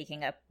it is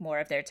taking up more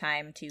of their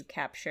time to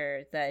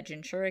capture the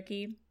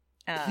Jinchuriki.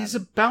 He's a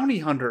bounty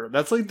hunter.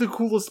 That's like the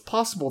coolest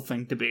possible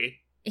thing to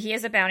be. He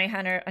is a bounty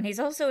hunter, and he's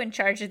also in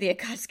charge of the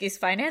Akatsuki's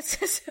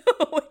finances,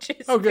 which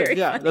is good. Very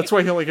yeah, funny. That's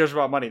why he only cares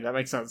about money. That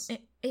makes sense.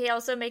 He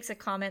also makes a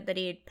comment that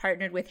he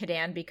partnered with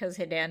Hidan because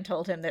Hidan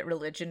told him that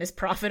religion is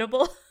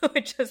profitable,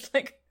 which is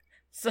like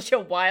such a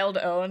wild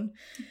own.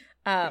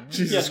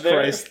 Jesus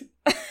Christ.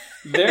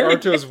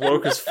 Naruto's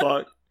woke as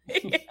fuck.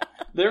 Yeah.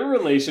 Their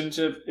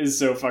relationship is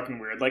so fucking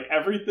weird. Like,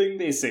 everything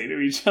they say to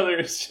each other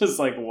is just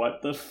like,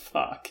 what the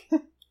fuck?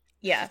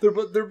 Yeah.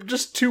 They're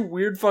just two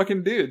weird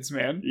fucking dudes,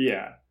 man.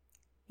 Yeah.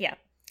 Yeah.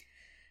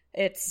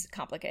 It's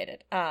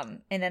complicated.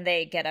 And then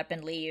they get up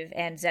and leave,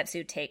 and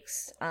Zetsu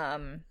takes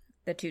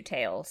the two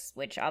tails,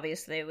 which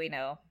obviously we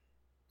know.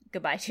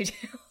 Goodbye, two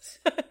tails.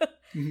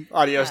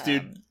 Adios,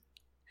 dude.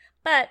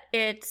 But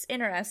it's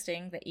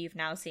interesting that you've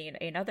now seen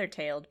another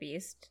tailed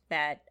beast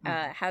that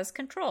has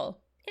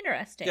control.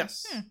 Interesting.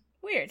 Yes.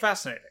 Weird.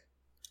 Fascinating.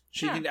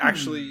 She can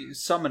actually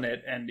summon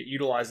it and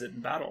utilize it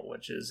in battle,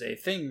 which is a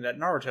thing that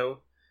Naruto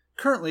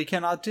currently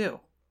cannot do.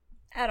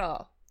 At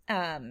all.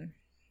 And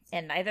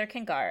neither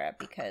can Gaara,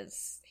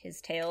 because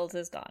his tails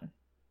is gone.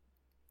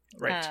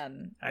 Right.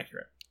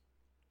 Accurate.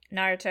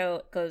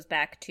 Naruto goes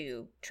back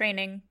to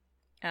training.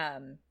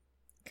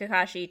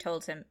 Kakashi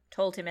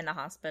told him in the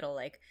hospital,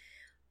 like,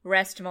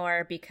 rest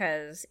more,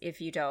 because if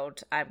you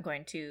don't, I'm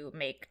going to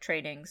make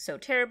training so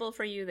terrible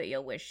for you that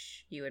you'll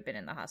wish you had been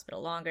in the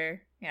hospital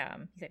longer. Yeah,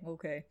 he's like,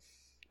 okay.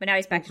 But now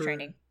he's back to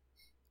training.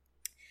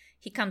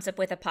 He comes up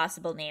with a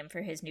possible name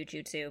for his new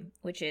jutsu,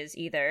 which is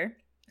either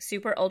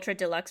Super Ultra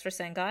Deluxe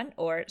Rasengan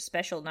or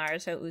Special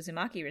Naruto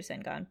Uzumaki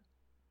Rasengan.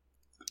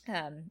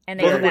 And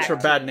they both of which are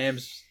bad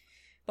names.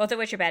 Both of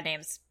which are bad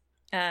names.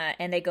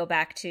 And they go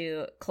back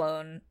to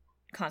clone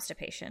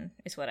constipation,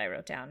 is what I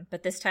wrote down.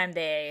 But this time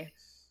they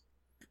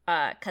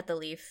cut the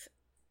leaf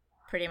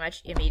pretty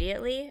much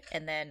immediately,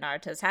 and then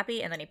Naruto's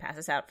happy, and then he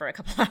passes out for a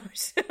couple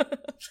hours.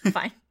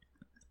 Fine.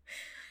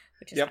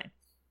 Which is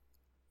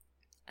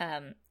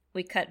fine.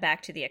 We cut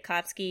back to the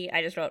Akatsuki.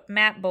 I just wrote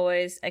 "Map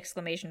boys!" ! And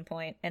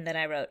then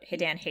I wrote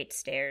 "Hidan hates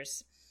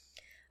stairs."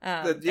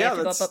 That's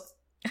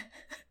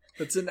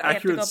an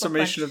accurate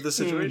summation of the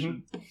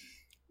situation. Mm-hmm.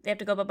 They have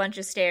to go up a bunch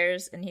of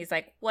stairs, and he's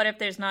like, what if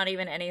there's not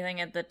even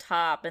anything at the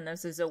top, and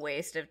this is a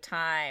waste of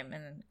time?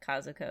 And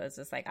Kazuko is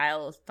just like,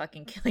 I'll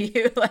fucking kill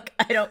you. Like,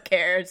 I don't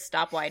care.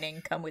 Stop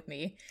whining. Come with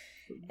me.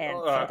 And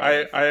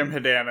I am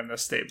Hidan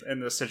in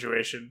this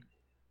situation.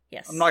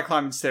 Yes. I'm not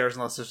climbing stairs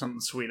unless there's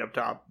something sweet up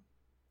top.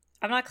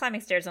 I'm not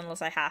climbing stairs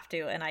unless I have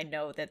to, and I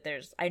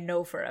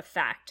know for a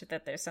fact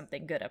that there's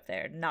something good up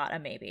there, not a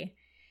maybe.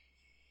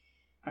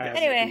 I have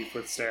no beef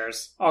with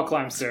stairs. I'll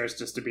climb stairs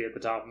just to be at the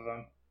top of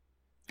them.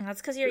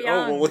 That's because you're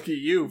young. Oh, well, look at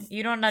you.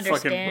 You don't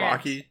understand. Fucking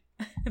Rocky.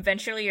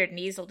 Eventually your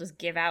knees will just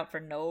give out for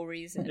no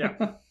reason.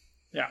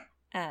 Yeah.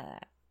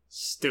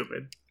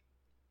 Stupid.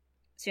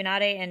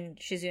 Tsunade and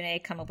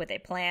Shizune come up with a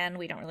plan.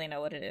 We don't really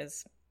know what it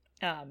is.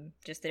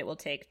 Just that it will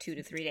take 2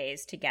 to 3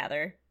 days to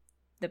gather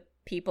the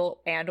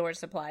people and or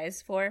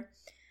supplies for.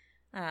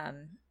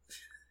 And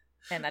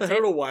that's I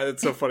don't know why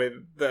that's so funny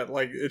that,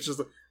 like, it's just...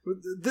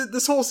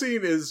 This whole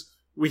scene is,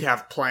 we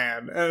have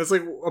plan. And it's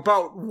like,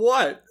 about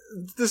what?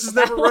 This is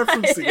never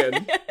referenced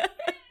again.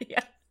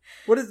 Yeah.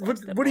 What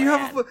do you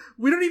have?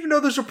 We don't even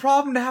know there's a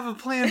problem to have a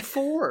plan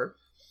for.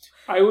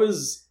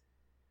 Both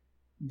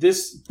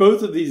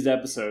of these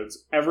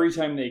episodes, every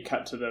time they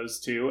cut to those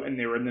two and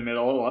they were in the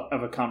middle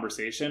of a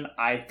conversation,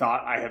 I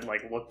thought I had,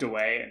 like, looked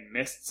away and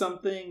missed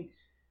something.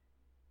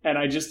 And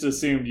I just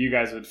assumed you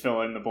guys would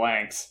fill in the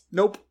blanks.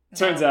 Nope.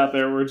 Turns out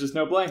there were just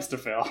no blanks to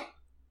fill.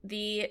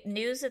 The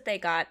news that they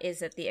got is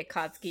that the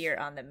Akatsuki are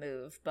on the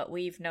move, but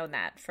we've known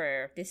that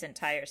for this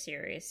entire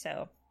series,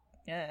 so...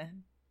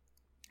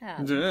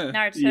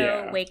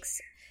 Naruto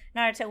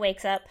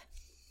wakes up,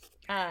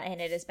 and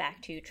it is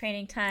back to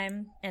training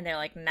time, and they're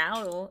like,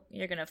 now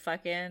you're gonna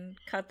fucking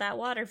cut that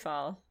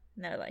waterfall.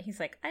 And they're like, he's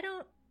like, I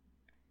don't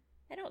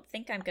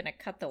think I'm gonna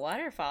cut the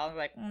waterfall. I'm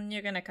like,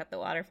 you're gonna cut the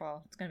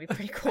waterfall. It's gonna be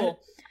pretty cool.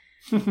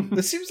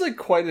 This seems like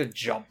quite a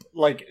jump,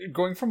 like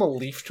going from a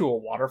leaf to a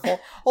waterfall.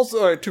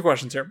 Also, 2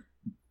 questions here.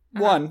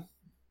 One,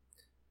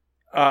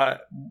 why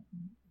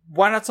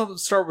not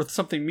start with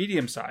something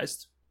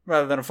medium-sized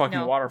rather than a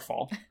fucking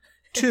waterfall?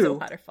 2, it's a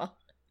waterfall.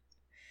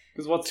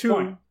 Because what's the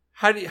point?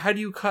 How do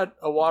you cut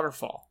a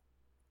waterfall?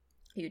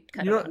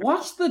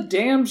 Watch the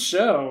damn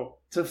show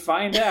to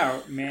find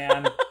out,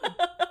 man.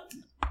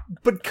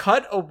 But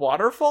cut a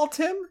waterfall,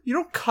 Tim? You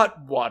don't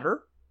cut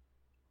water.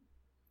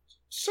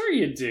 Sure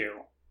you do.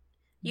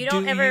 You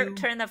don't ever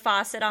turn the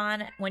faucet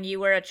on when you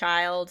were a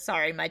child.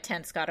 Sorry, my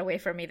tense got away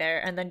from me there.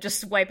 And then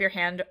just wipe your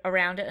hand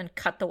around it and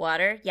cut the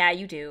water. Yeah,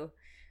 you do.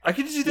 I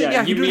could do that.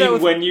 Yeah, you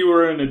mean when you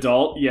were an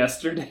adult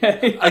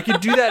yesterday? I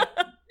could do that.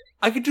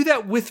 I could do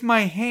that with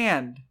my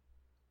hand.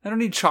 I don't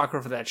need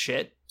chakra for that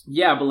shit.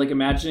 Yeah, but like,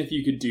 imagine if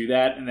you could do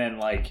that and then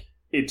like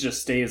it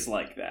just stays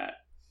like that.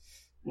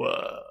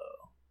 Whoa.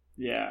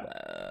 Yeah.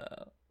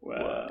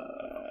 Whoa.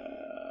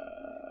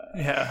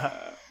 Yeah.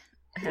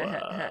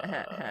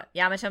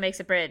 Yamato makes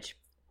a bridge.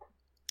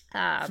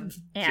 And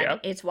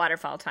it's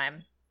waterfall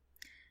time.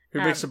 Who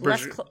makes a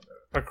bridge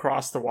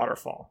across the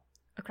waterfall?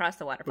 Across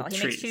the waterfall.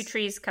 He makes 2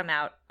 trees come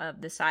out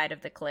of the side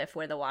of the cliff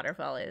where the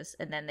waterfall is,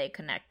 and then they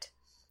connect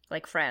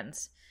like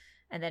friends.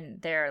 And then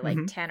there are like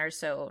 10 or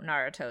so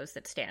Narutos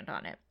that stand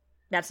on it.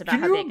 That's about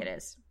how big it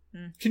is.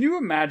 Can you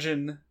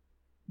imagine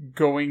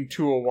going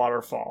to a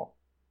waterfall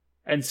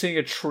and seeing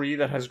a tree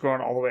that has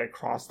grown all the way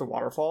across the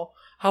waterfall?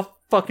 How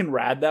fucking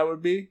rad that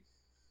would be.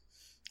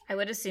 I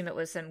would assume it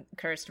was some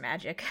cursed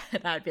magic.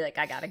 And I would be like,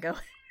 I gotta go.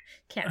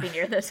 Can't be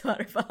near this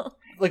waterfall.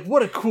 Like,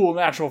 what a cool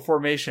natural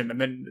formation.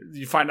 And then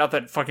you find out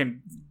that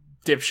fucking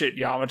dipshit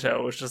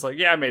Yamato was just like,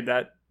 yeah, I made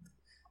that.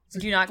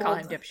 Do not call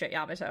him dipshit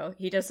Yamato.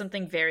 He does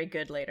something very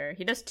good later.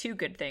 He does 2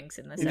 good things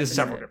in this episode. He does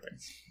several good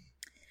things.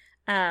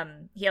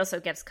 He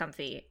also gets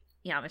comfy,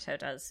 Yamato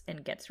does,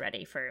 and gets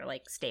ready for,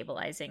 like,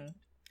 stabilizing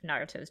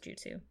Naruto's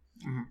jutsu.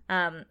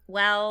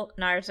 While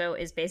Naruto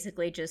is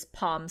basically just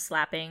palm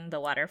slapping the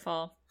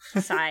waterfall,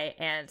 Sai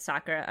and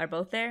Sakura are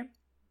both there.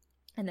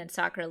 And then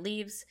Sakura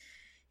leaves.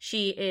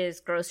 She is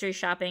grocery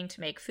shopping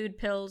to make food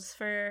pills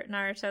for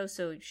Naruto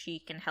so she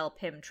can help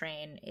him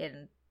train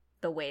in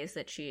the ways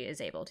that she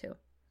is able to.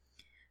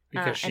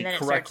 Because she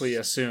correctly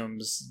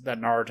assumes that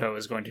Naruto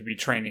is going to be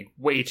training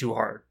way too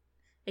hard.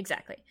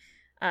 Exactly.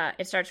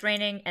 It starts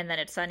raining, and then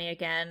it's sunny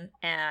again,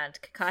 and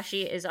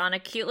Kakashi is on a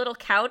cute little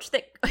couch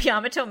that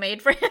Yamato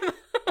made for him.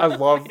 I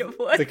love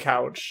the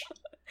couch.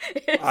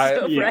 It's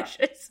so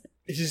precious.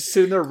 He's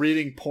sitting there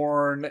reading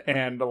porn,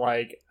 and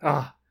like,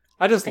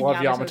 I just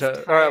love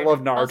Yamato. Or I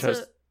love Naruto.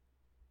 Also,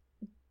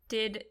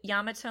 did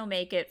Yamato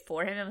make it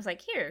for him and was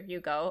like, here, you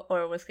go?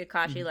 Or was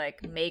Kakashi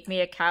like, make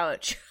me a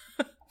couch?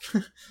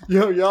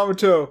 Yo,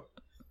 Yamato,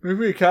 make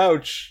me a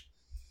couch.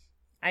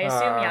 I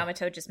assume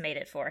Yamato just made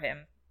it for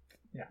him.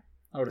 Yeah,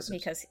 I would assume.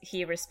 Because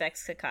he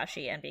respects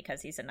Kakashi and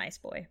because he's a nice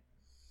boy.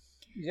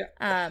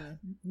 Yeah.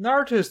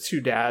 Naruto's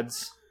 2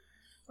 dads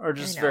are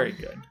just very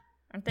good.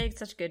 Aren't they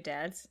such good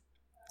dads?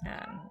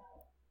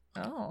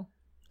 Uh-oh.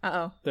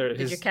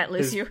 Did your cat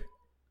lose you?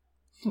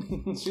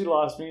 She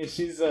lost me.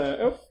 She's,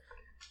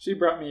 she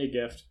brought me a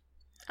gift.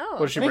 Oh.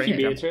 What did she bring you,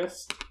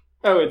 Beatrice?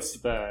 Oh, it's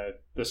the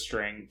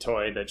string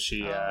toy that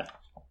she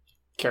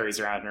carries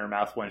around in her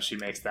mouth when she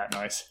makes that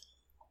noise.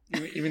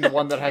 You mean the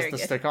one that has the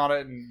stick on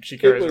it and she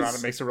carries around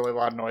and makes a really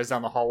loud noise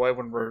down the hallway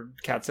when we're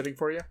cat sitting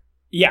for you?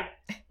 Yeah.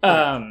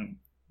 And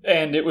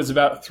it was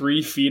about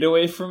 3 feet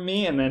away from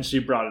me, and then she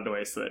brought it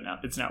away so that now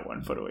it's now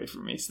 1 foot away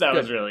from me. So that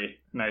was really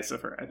nice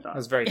of her, I thought. That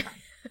was very kind.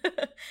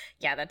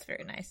 Yeah, that's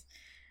very nice.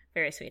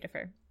 Very sweet of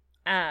her.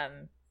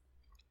 Hidan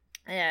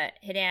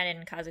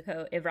and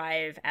Kazuko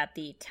arrive at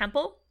the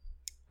temple.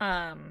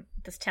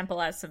 This temple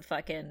has some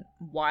fucking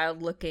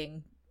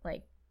wild-looking,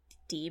 like,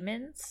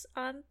 demons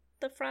on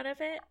the front of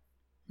it.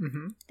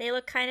 Mm-hmm. They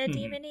look kind of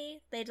demon-y.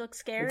 They look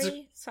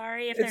scary.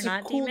 Sorry if they're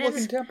not It's demons. a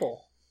cool-looking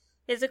temple.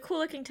 It's a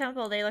cool-looking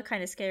temple. They look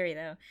kind of scary,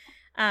 though.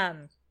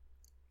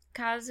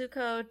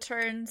 Kazuko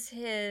turns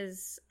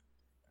his...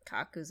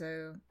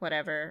 Kakuzu,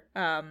 whatever.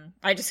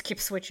 I just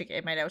keep switching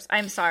in my notes.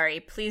 I'm sorry.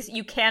 Please,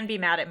 you can be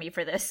mad at me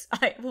for this.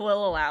 I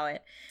will allow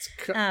it.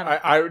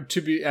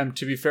 To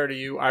be fair to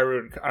you, I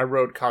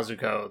wrote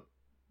Kazuko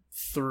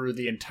through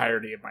the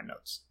entirety of my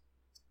notes.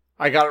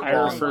 I got it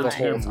wrong the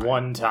whole time.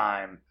 One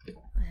time.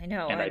 I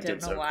know. I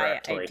don't know why.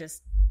 Correctly. I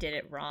just did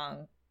it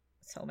wrong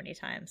so many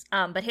times.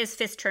 But his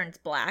fist turns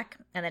black,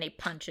 and then he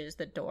punches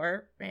the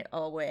door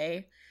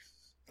away.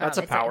 That's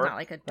a power. It's not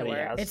like a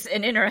door. It's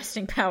an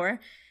interesting power.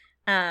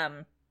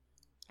 And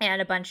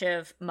a bunch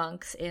of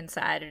monks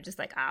inside are just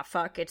like,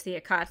 fuck, it's the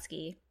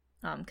Akatsuki.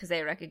 Because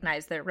they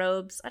recognize their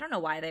robes. I don't know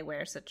why they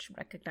wear such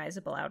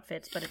recognizable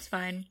outfits, but it's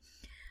fine.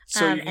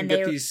 So you can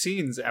get these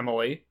scenes,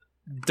 Emily.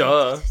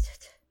 Duh.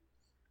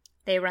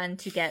 They run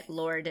to get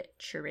Lord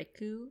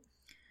Chiriku.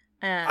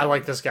 I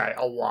like this guy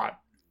a lot.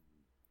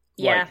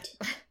 Yeah.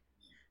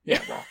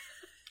 Yeah, well.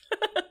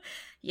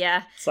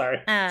 Yeah.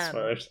 Sorry.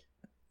 Spoilers.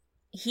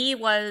 He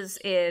was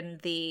in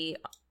the...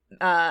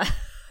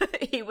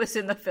 he was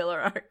in the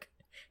filler arc.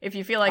 If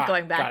you feel like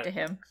going back to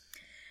him.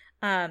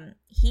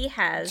 He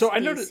has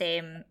the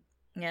same...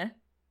 Yeah?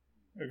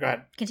 Go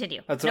ahead.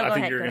 Continue. I think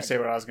you were going to say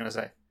what I was going to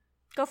say.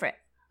 Go for it.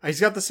 He's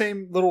got the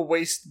same little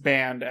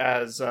waistband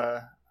as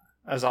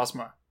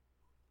Asuma.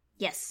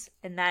 Yes,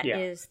 and that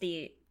is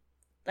the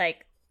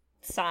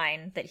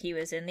sign that he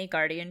was in the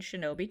Guardian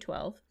Shinobi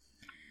 12.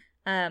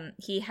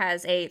 He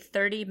has a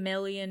 30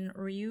 million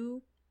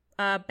Ryu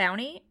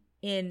bounty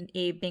in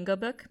a bingo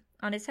book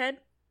on his head.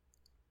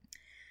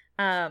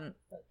 I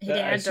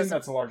assume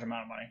that's a large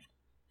amount of money.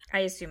 I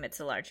assume it's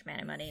a large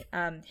amount of money.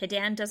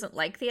 Hidan doesn't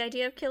like the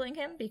idea of killing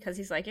him because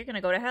he's like, you're going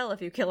to go to hell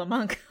if you kill a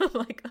monk. I'm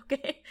like,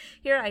 okay,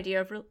 your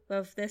idea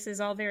of this is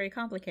all very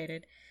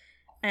complicated.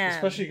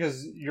 Especially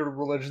because your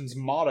religion's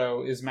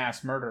motto is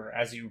mass murder,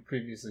 as you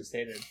previously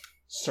stated,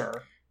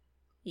 sir.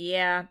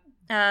 Yeah.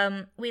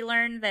 We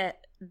learned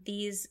that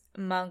these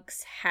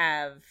monks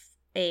have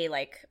a,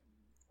 like,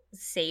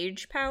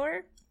 sage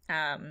power.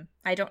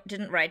 I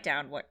didn't write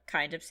down what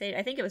kind of sage.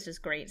 I think it was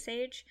just great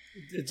sage.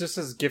 It just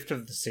says gift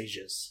of the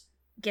sages.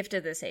 Gift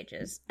of the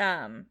sages.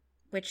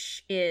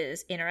 Which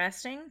is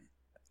interesting.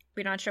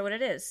 We're not sure what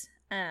it is.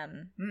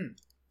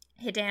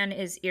 Hidan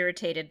is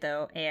irritated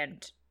though,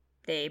 and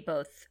they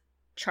both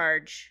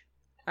charge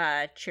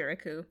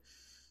Chiriku,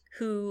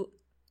 who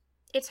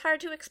it's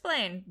hard to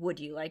explain. Would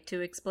you like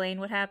to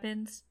explain what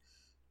happens?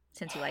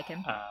 Since you like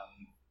him.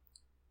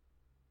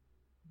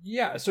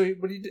 Yeah, so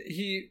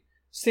he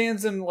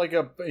stands in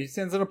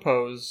a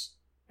pose,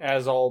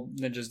 as all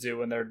ninjas do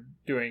when they're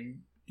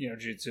doing,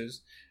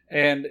 jutsus,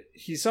 and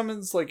he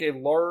summons like a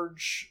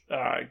large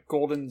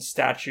golden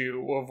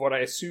statue of what I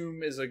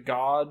assume is a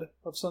god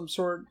of some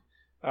sort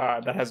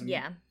that has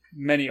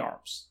many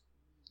arms,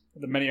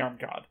 the many-armed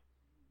god.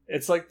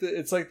 It's like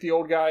the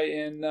old guy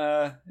in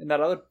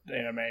that other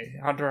anime,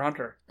 Hunter x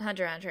Hunter.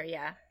 Hunter x Hunter,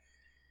 yeah.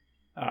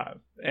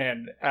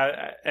 And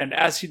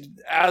as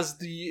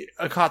the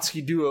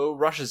Akatsuki duo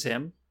rushes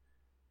him,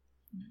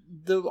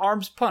 the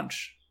arms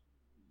punch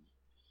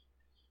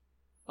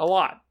a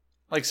lot,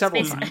 like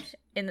several times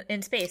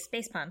in space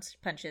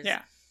punches.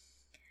 Yeah,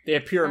 they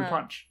appear and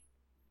punch.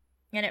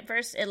 And at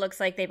first, it looks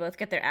like they both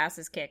get their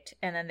asses kicked,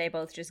 and then they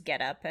both just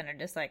get up and are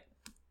just like,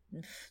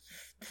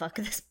 "Fuck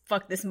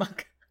this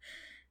monk."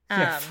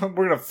 We're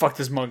gonna fuck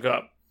this monk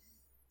up.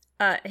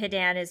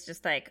 Hidan is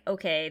just like,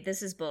 "Okay,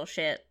 this is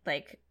bullshit.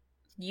 Like,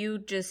 you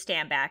just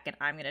stand back, and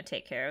I'm gonna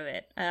take care of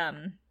it."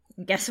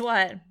 Guess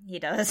what? He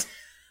does.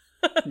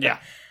 Yeah.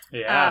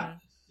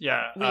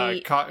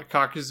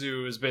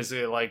 Kakuzu is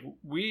basically like,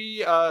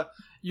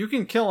 you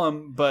can kill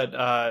him,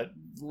 but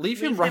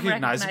leave him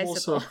recognizable.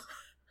 So,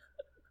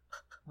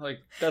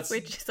 like, that's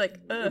which is like,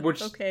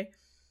 okay.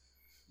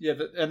 Yeah,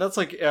 and that's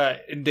like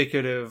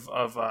indicative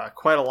of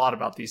quite a lot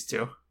about these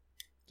two.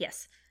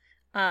 Yes.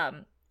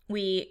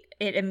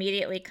 It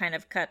immediately kind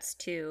of cuts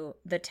to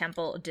the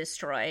temple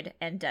destroyed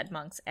and dead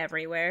monks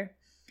everywhere.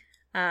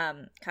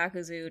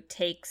 Kakuzu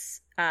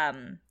takes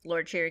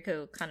Lord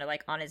Chiriku kind of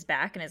like on his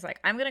back and is like,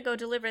 I'm gonna go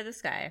deliver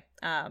this guy.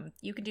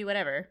 You can do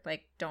whatever.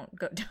 Like,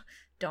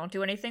 don't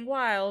do anything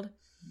wild.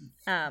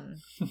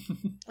 Hidan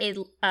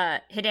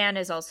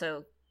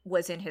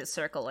was in his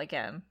circle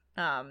again,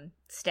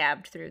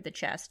 stabbed through the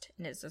chest,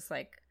 and is just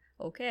like,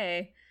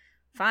 okay,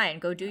 fine,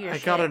 go do your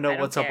shit. I gotta know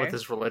what's up with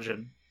this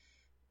religion.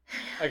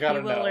 I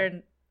gotta know. You will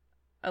learn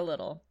a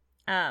little.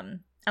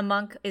 A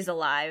monk is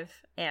alive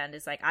and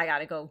is like, I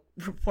gotta go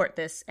report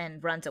this,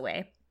 and runs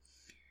away,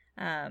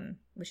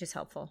 which is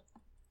helpful.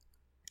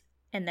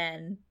 And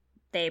then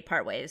they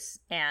part ways,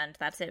 and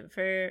that's it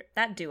for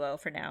that duo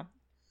for now.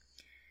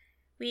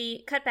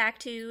 We cut back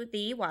to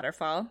the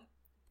waterfall,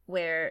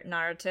 where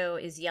Naruto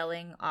is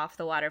yelling off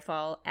the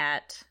waterfall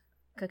at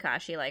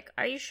Kakashi, like,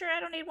 are you sure I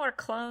don't need more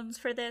clones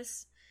for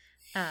this?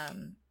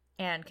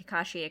 And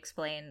Kakashi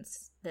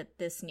explains that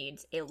this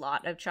needs a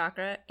lot of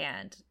chakra,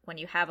 and when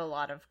you have a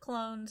lot of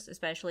clones,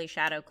 especially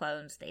shadow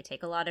clones, they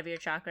take a lot of your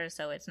chakra,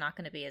 so it's not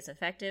going to be as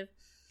effective.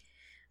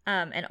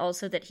 And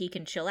also that he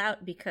can chill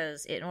out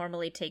because it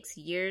normally takes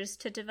years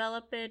to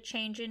develop a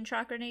change in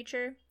chakra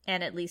nature,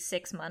 and at least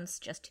 6 months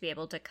just to be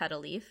able to cut a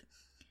leaf.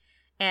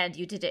 And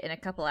you did it in a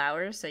couple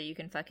hours, so you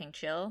can fucking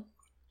chill.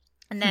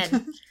 And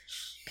then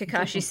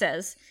Kakashi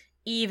says,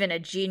 even a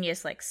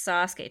genius like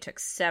Sasuke took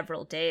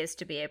several days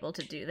to be able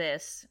to do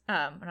this.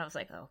 And I was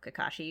like, oh,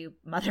 Kakashi, you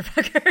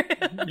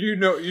motherfucker. you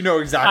know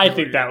exactly. I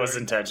think that was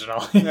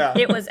intentional. Yeah.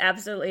 It was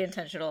absolutely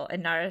intentional.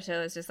 And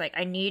Naruto is just like,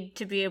 I need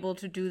to be able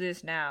to do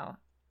this now.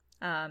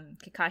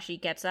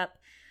 Kakashi gets up,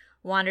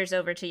 wanders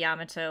over to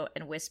Yamato,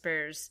 and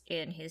whispers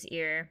in his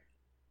ear.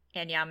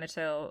 And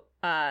Yamato,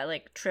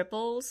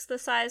 triples the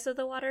size of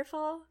the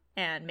waterfall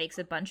and makes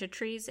a bunch of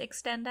trees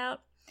extend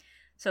out.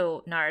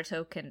 So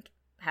Naruto can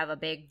have a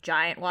big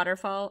giant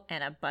waterfall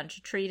and a bunch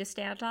of tree to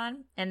stand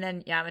on. And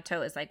then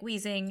Yamato is like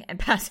wheezing and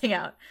passing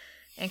out.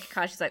 And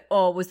Kakashi's like,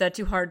 oh, was that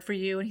too hard for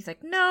you? And he's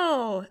like,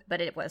 no, but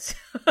it was.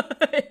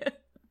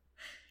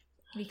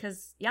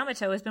 Because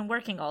Yamato has been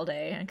working all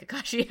day and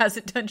Kakashi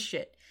hasn't done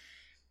shit.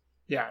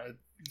 Yeah.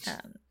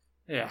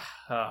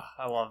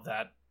 I love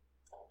that.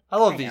 I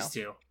love these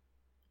two.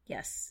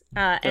 Yes.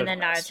 And then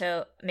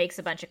Naruto makes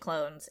a bunch of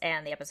clones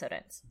and the episode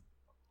ends.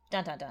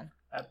 Dun dun dun.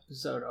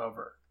 Episode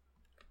over.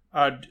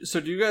 So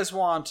do you guys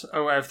want...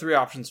 Oh, I have 3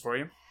 options for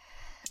you.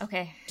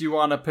 Okay. Do you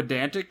want a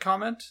pedantic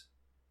comment?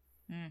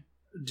 Mm.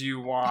 Do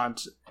you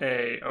want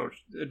a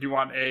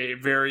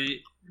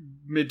very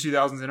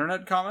mid-2000s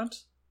internet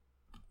comment?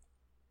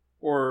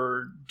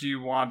 Or do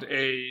you want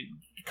a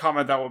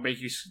comment that will make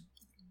you,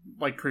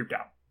 like, creeped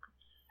out?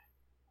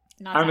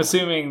 I'm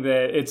assuming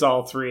that it's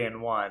all 3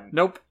 in 1.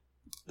 Nope.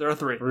 There are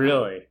 3.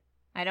 Really?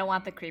 I don't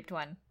want the creeped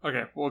one.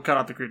 Okay, we'll cut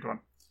out the creeped one.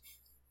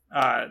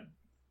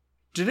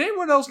 Did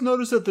anyone else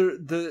notice that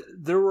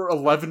there were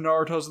 11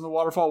 Narutos in the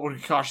waterfall when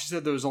Kakashi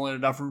said there was only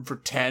enough room for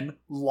 10?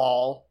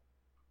 Lol.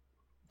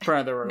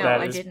 Apparently there were. No,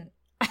 I didn't.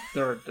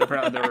 There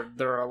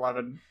were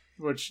 11,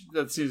 which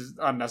that seems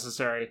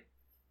unnecessary.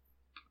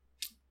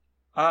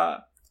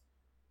 Then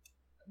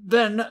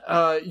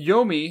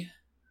Yomi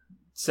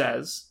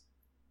says,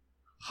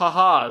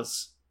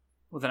 "Ha-has,"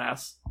 with an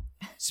S.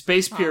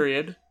 Space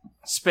period.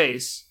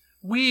 Space.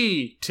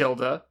 We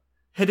tilde.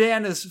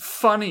 Hidan is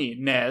funny,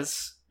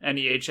 Nez.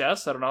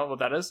 N-E-H-S. I don't know what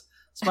that is.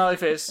 Smiley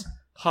face.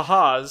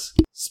 Ha-has.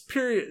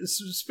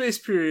 Space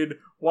period.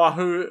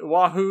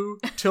 Wahoo.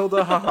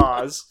 Tilde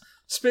ha-has.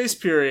 Space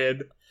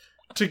period.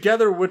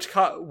 Together wit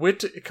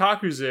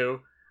kakuzu.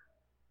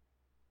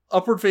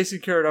 Upward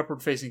facing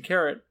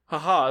carrot.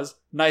 Ha-has.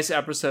 Nice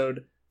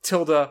episode.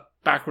 Tilde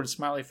backward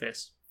smiley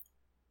face.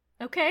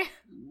 Okay.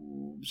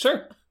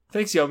 Sure.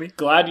 Thanks, Yomi.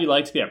 Glad you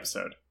liked the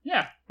episode.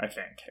 Yeah. I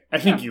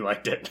think you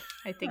liked it.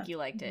 I think you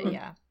liked it,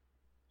 yeah.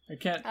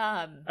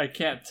 I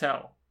can't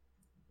tell.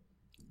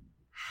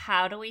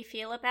 How do we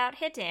feel about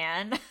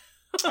Hidan?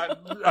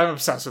 I'm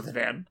obsessed with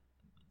Hidan.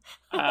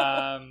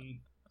 I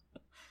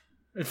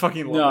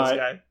fucking love this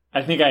guy.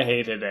 I think I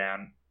hate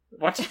Hidan.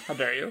 What? How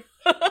dare you?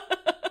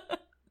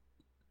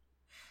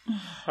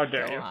 How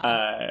dare you?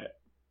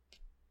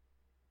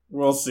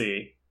 We'll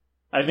see.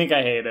 I think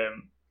I hate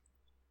him.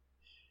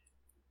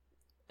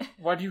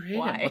 Why do you hate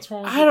him? What's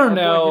wrong with I don't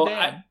know.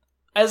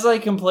 As I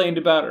complained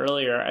about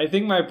earlier, I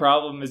think my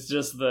problem is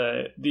just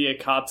the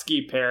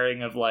Akatsuki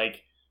pairing of,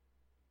 like,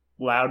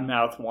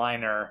 loudmouth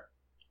whiner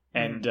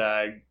and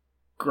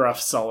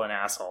gruff sullen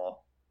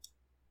asshole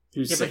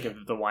who's sick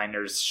of the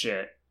whiner's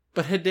shit.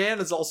 But Hidan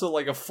is also,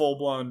 like, a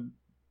full-blown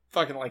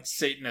fucking, like,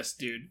 Satanist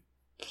dude.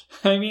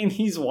 I mean,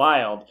 he's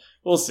wild.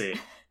 We'll see.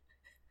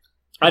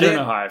 I don't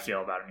know how I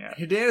feel about him yet.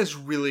 Hidan is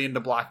really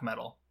into black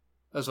metal.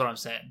 That's what I'm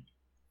saying.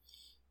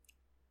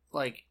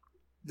 Like,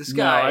 this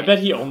guy... No, I bet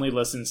he only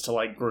listens to,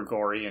 like,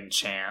 Gregorian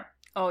chant.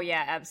 Oh,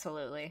 yeah,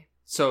 absolutely.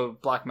 So,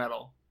 black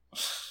metal.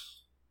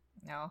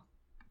 No.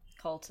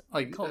 Cult.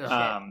 Like, cult shit.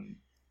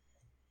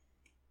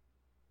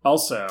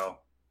 Also,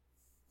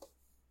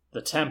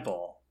 the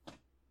temple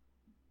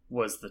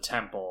was the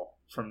temple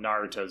from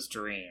Naruto's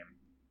dream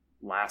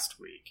last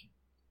week.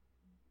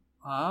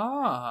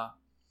 Ah.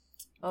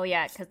 Oh,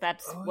 yeah, because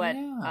that's where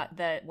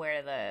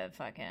the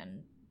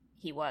fucking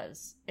he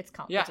was. It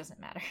doesn't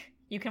matter.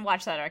 You can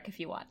watch that arc if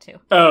you want to.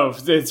 Oh,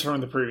 it's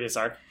from the previous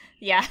arc?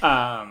 Yeah.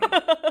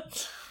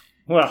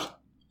 Well,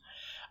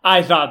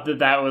 I thought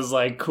that was,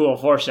 like, cool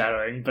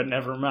foreshadowing, but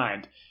never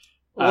mind.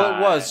 Well,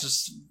 it was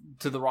just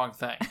to the wrong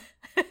thing.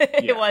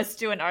 It was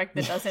to an arc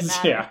that doesn't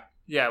matter. Yeah.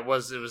 Yeah, it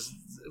was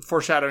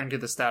foreshadowing to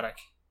the static.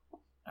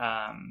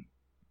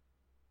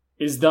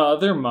 Is the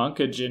other monk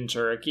a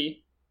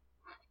Jinchuriki?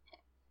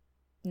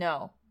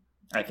 No.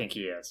 I think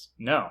he is.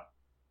 No.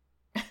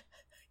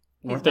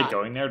 Weren't they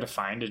going there to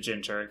find a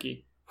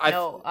Jinchuriki?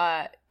 No,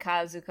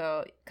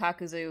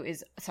 Kakuzu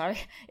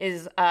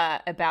is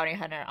a bounty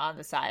hunter on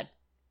the side.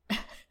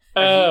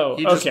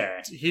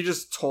 Okay. He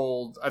just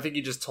told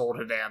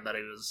Hidan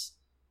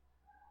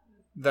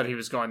that he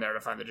was going there to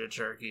find the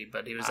Jinchuriki,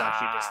 but he was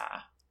actually just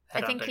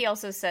I think he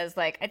also says,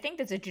 like, I think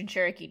there's a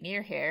Jinchuriki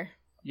near here.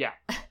 Yeah.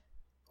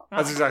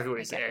 That's exactly what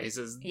he said. Yeah, he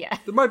says, yeah.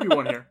 There might be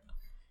one here.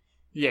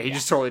 Yeah, he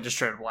just totally just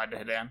straight up lied to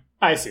Hidan.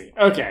 I see.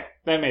 Okay,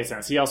 that makes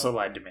sense. He also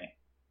lied to me.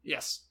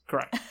 Yes,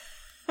 correct.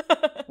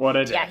 What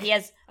a dick. Yeah, he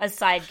has a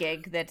side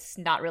gig that's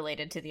not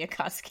related to the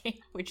Akatsuki,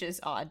 which is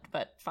odd,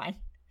 but fine.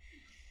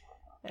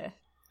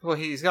 Well,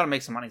 he's got to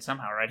make some money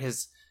somehow, right?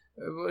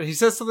 He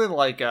says something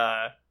like,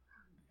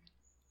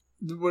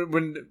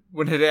 when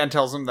Hidan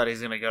tells him that he's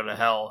going to go to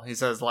hell, he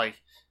says,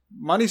 like,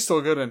 money's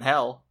still good in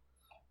hell,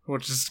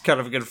 which is kind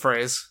of a good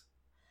phrase.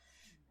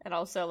 And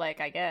also,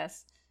 like, I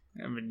guess.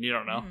 I mean, you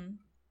don't know. Mm-hmm.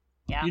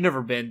 Yeah. You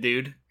never been,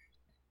 dude.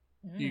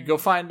 You go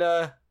find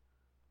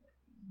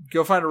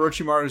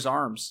Orochimaru's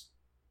arms.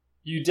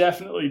 You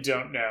definitely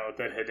don't know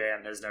that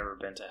Hidan has never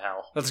been to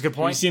hell. That's a good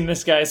point. You've seen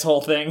this guy's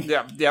whole thing?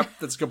 Yep,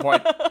 that's a good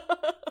point.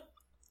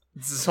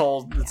 It's his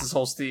whole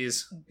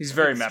steez. He's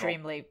very metal.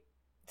 Extremely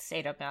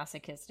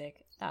sadomasochistic.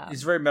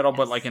 He's very metal,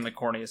 but like in the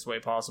corniest way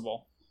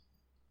possible.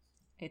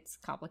 It's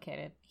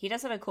complicated. He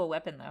does have a cool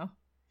weapon, though.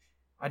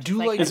 I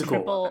do like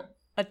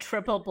a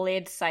triple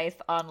blade scythe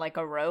on like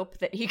a rope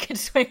that he can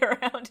swing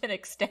around and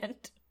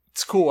extend.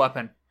 It's a cool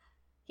weapon.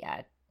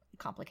 Yeah,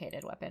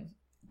 complicated weapon.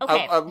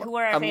 Okay, who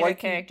are our favorite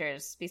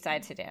characters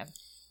besides Hidan?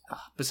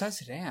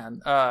 Besides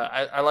Hidan,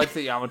 I like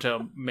that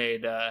Yamato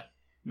made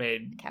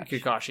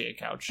Kakashi a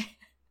couch.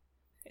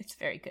 It's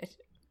very good.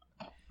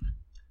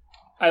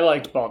 I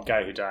liked Bald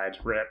Guy Who Died.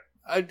 Rip.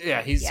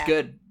 Yeah, he's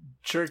good.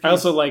 Sure. I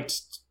also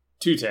liked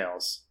Two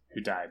Tails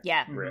Who Died.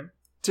 Yeah. Rip.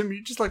 Tim,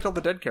 you just liked all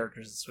the dead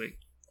characters this week.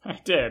 I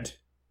did.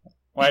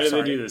 Why did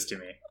they do this to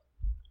me?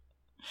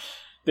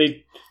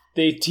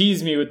 They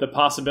tease me with the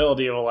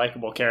possibility of a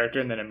likable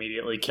character and then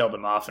immediately kill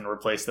them off and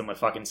replace them with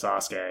fucking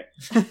Sasuke.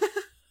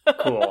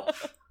 Cool.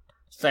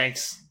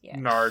 Thanks,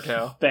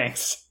 Naruto.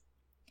 Thanks.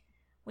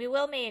 We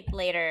will meet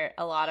later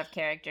a lot of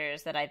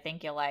characters that I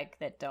think you'll like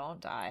that don't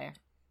die.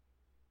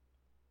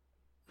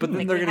 But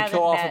then they're going to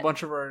kill off a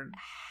bunch of our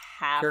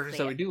characters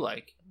that we do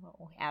like.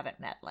 Well, we haven't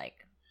met like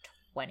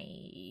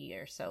 20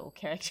 or so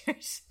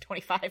characters.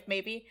 25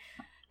 maybe.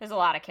 There's a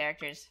lot of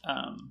characters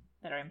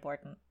that are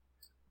important.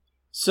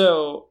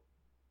 So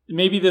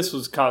maybe this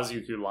was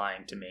Kazuku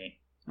lying to me.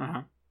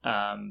 Uh-huh.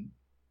 Are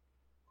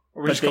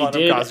we just calling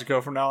him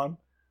Kazuko from now on?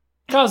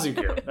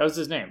 Kazuku. That was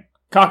his name.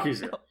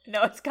 Kakuzu.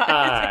 No, it's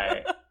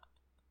Kakuzu.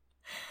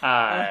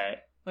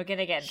 We're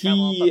gonna get in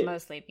trouble, but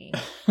mostly me.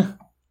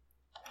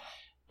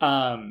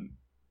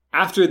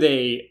 After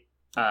they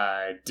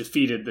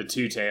defeated the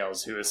Two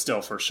Tails, who is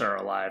still for sure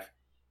alive,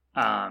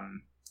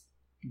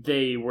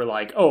 they were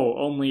like, "Oh,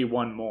 only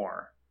one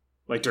more."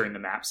 Like during the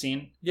map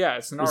scene. Yeah,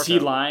 it's Naruto. Was he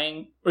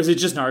lying, or is it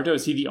just Naruto?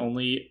 Is he the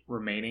only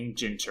remaining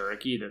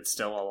Jinchuriki that's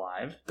still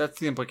alive? That's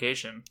the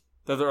implication.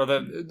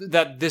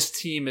 That this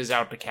team is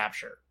out to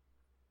capture.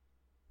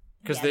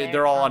 Because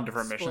they're all on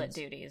different missions. Split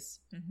duties.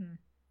 Mm-hmm.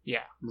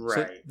 Yeah.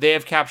 Right. So they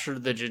have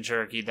captured the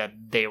Jinchuriki that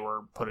they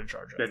were put in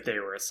charge of. That they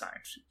were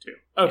assigned to.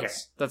 Okay.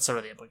 Yes, that's sort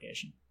of the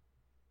implication.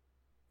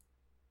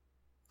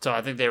 So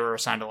I think they were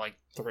assigned to like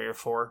 3 or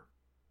 4.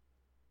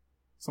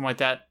 Something like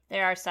that.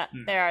 There are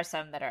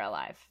some that are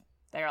alive.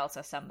 There are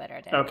also some that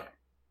are dead. Okay.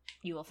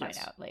 You will find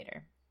out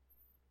later.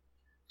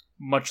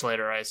 Much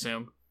later, I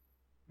assume.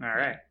 All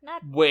right.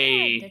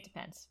 It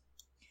depends.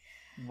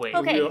 Wait.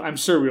 Okay. I'm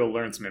sure we'll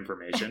learn some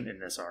information in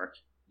this arc.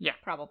 Yeah.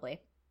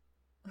 Probably.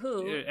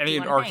 Who? Any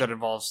arc that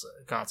involves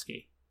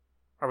Akatsuki.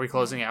 Are we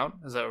closing out?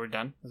 Is that what we're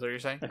done? Is that what you're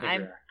saying?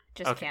 I'm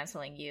just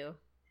canceling you.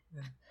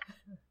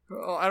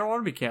 Well, I don't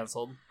want to be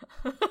canceled.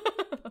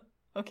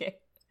 Okay.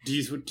 Do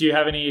you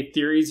have any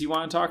theories you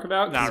want to talk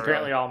about? Because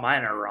apparently all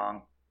mine are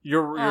wrong.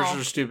 Yours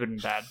are stupid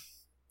and bad.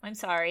 I'm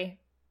sorry.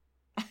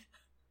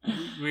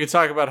 We can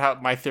talk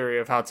about my theory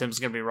of how Tim's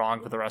going to be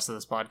wrong for the rest of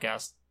this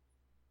podcast.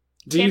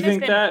 Do you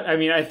think that? I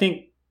mean, I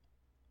think...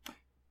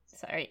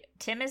 Sorry.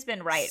 Tim has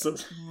been right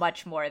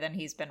much more than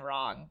he's been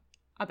wrong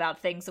about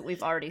things that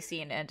we've already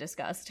seen and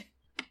discussed.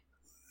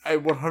 I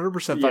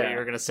 100% thought you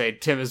were going to say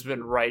Tim has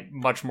been right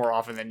much more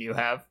often than you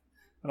have.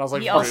 And I was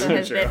like, he also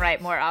has been right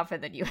more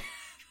often than you have.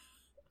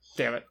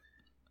 Damn it.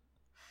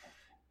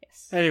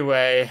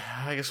 Anyway,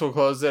 I guess we'll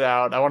close it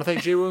out. I want to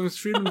thank Jay Williams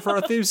Friedman for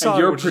our theme song.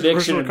 And your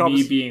prediction of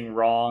me being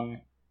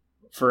wrong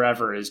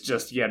forever is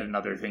just yet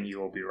another thing you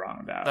will be wrong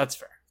about. That's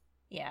fair.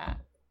 Yeah.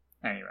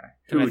 Anyway,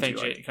 can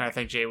I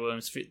thank Jay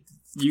Williams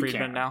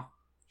Friedman now?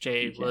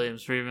 Jay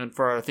Williams Friedman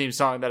for our theme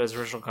song. That is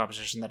original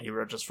composition that he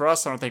wrote just for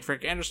us. I want to thank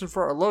Frank Anderson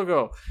for our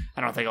logo.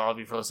 I want to thank all of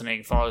you for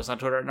listening. Follow us on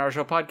Twitter at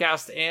Naruto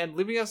Podcast and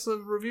leaving us a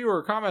review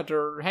or comment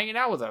or hanging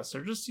out with us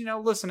or just,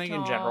 listening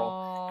in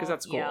general because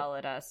that's cool. Yell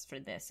at us for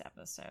this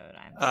episode.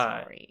 I'm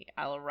sorry.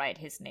 I'll write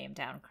his name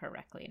down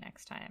correctly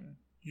next time.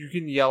 You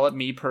can yell at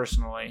me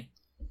personally.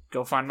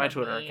 Go find my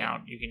Twitter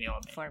account. You can yell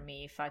at me. For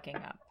me fucking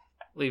up.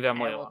 Leave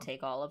Emily alone. I will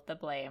take all of the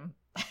blame.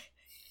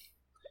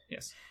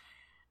 Yes.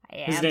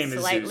 His name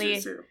is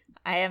Zuzu.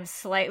 I am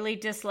slightly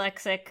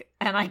dyslexic,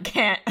 and I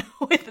can't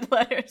with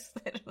letters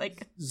that are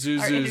like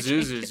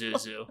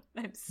Zuzu.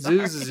 I'm sorry.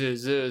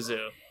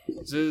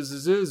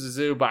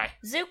 Zuzu. Bye.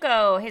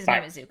 Zuko. His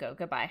name is Zuko.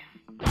 Goodbye.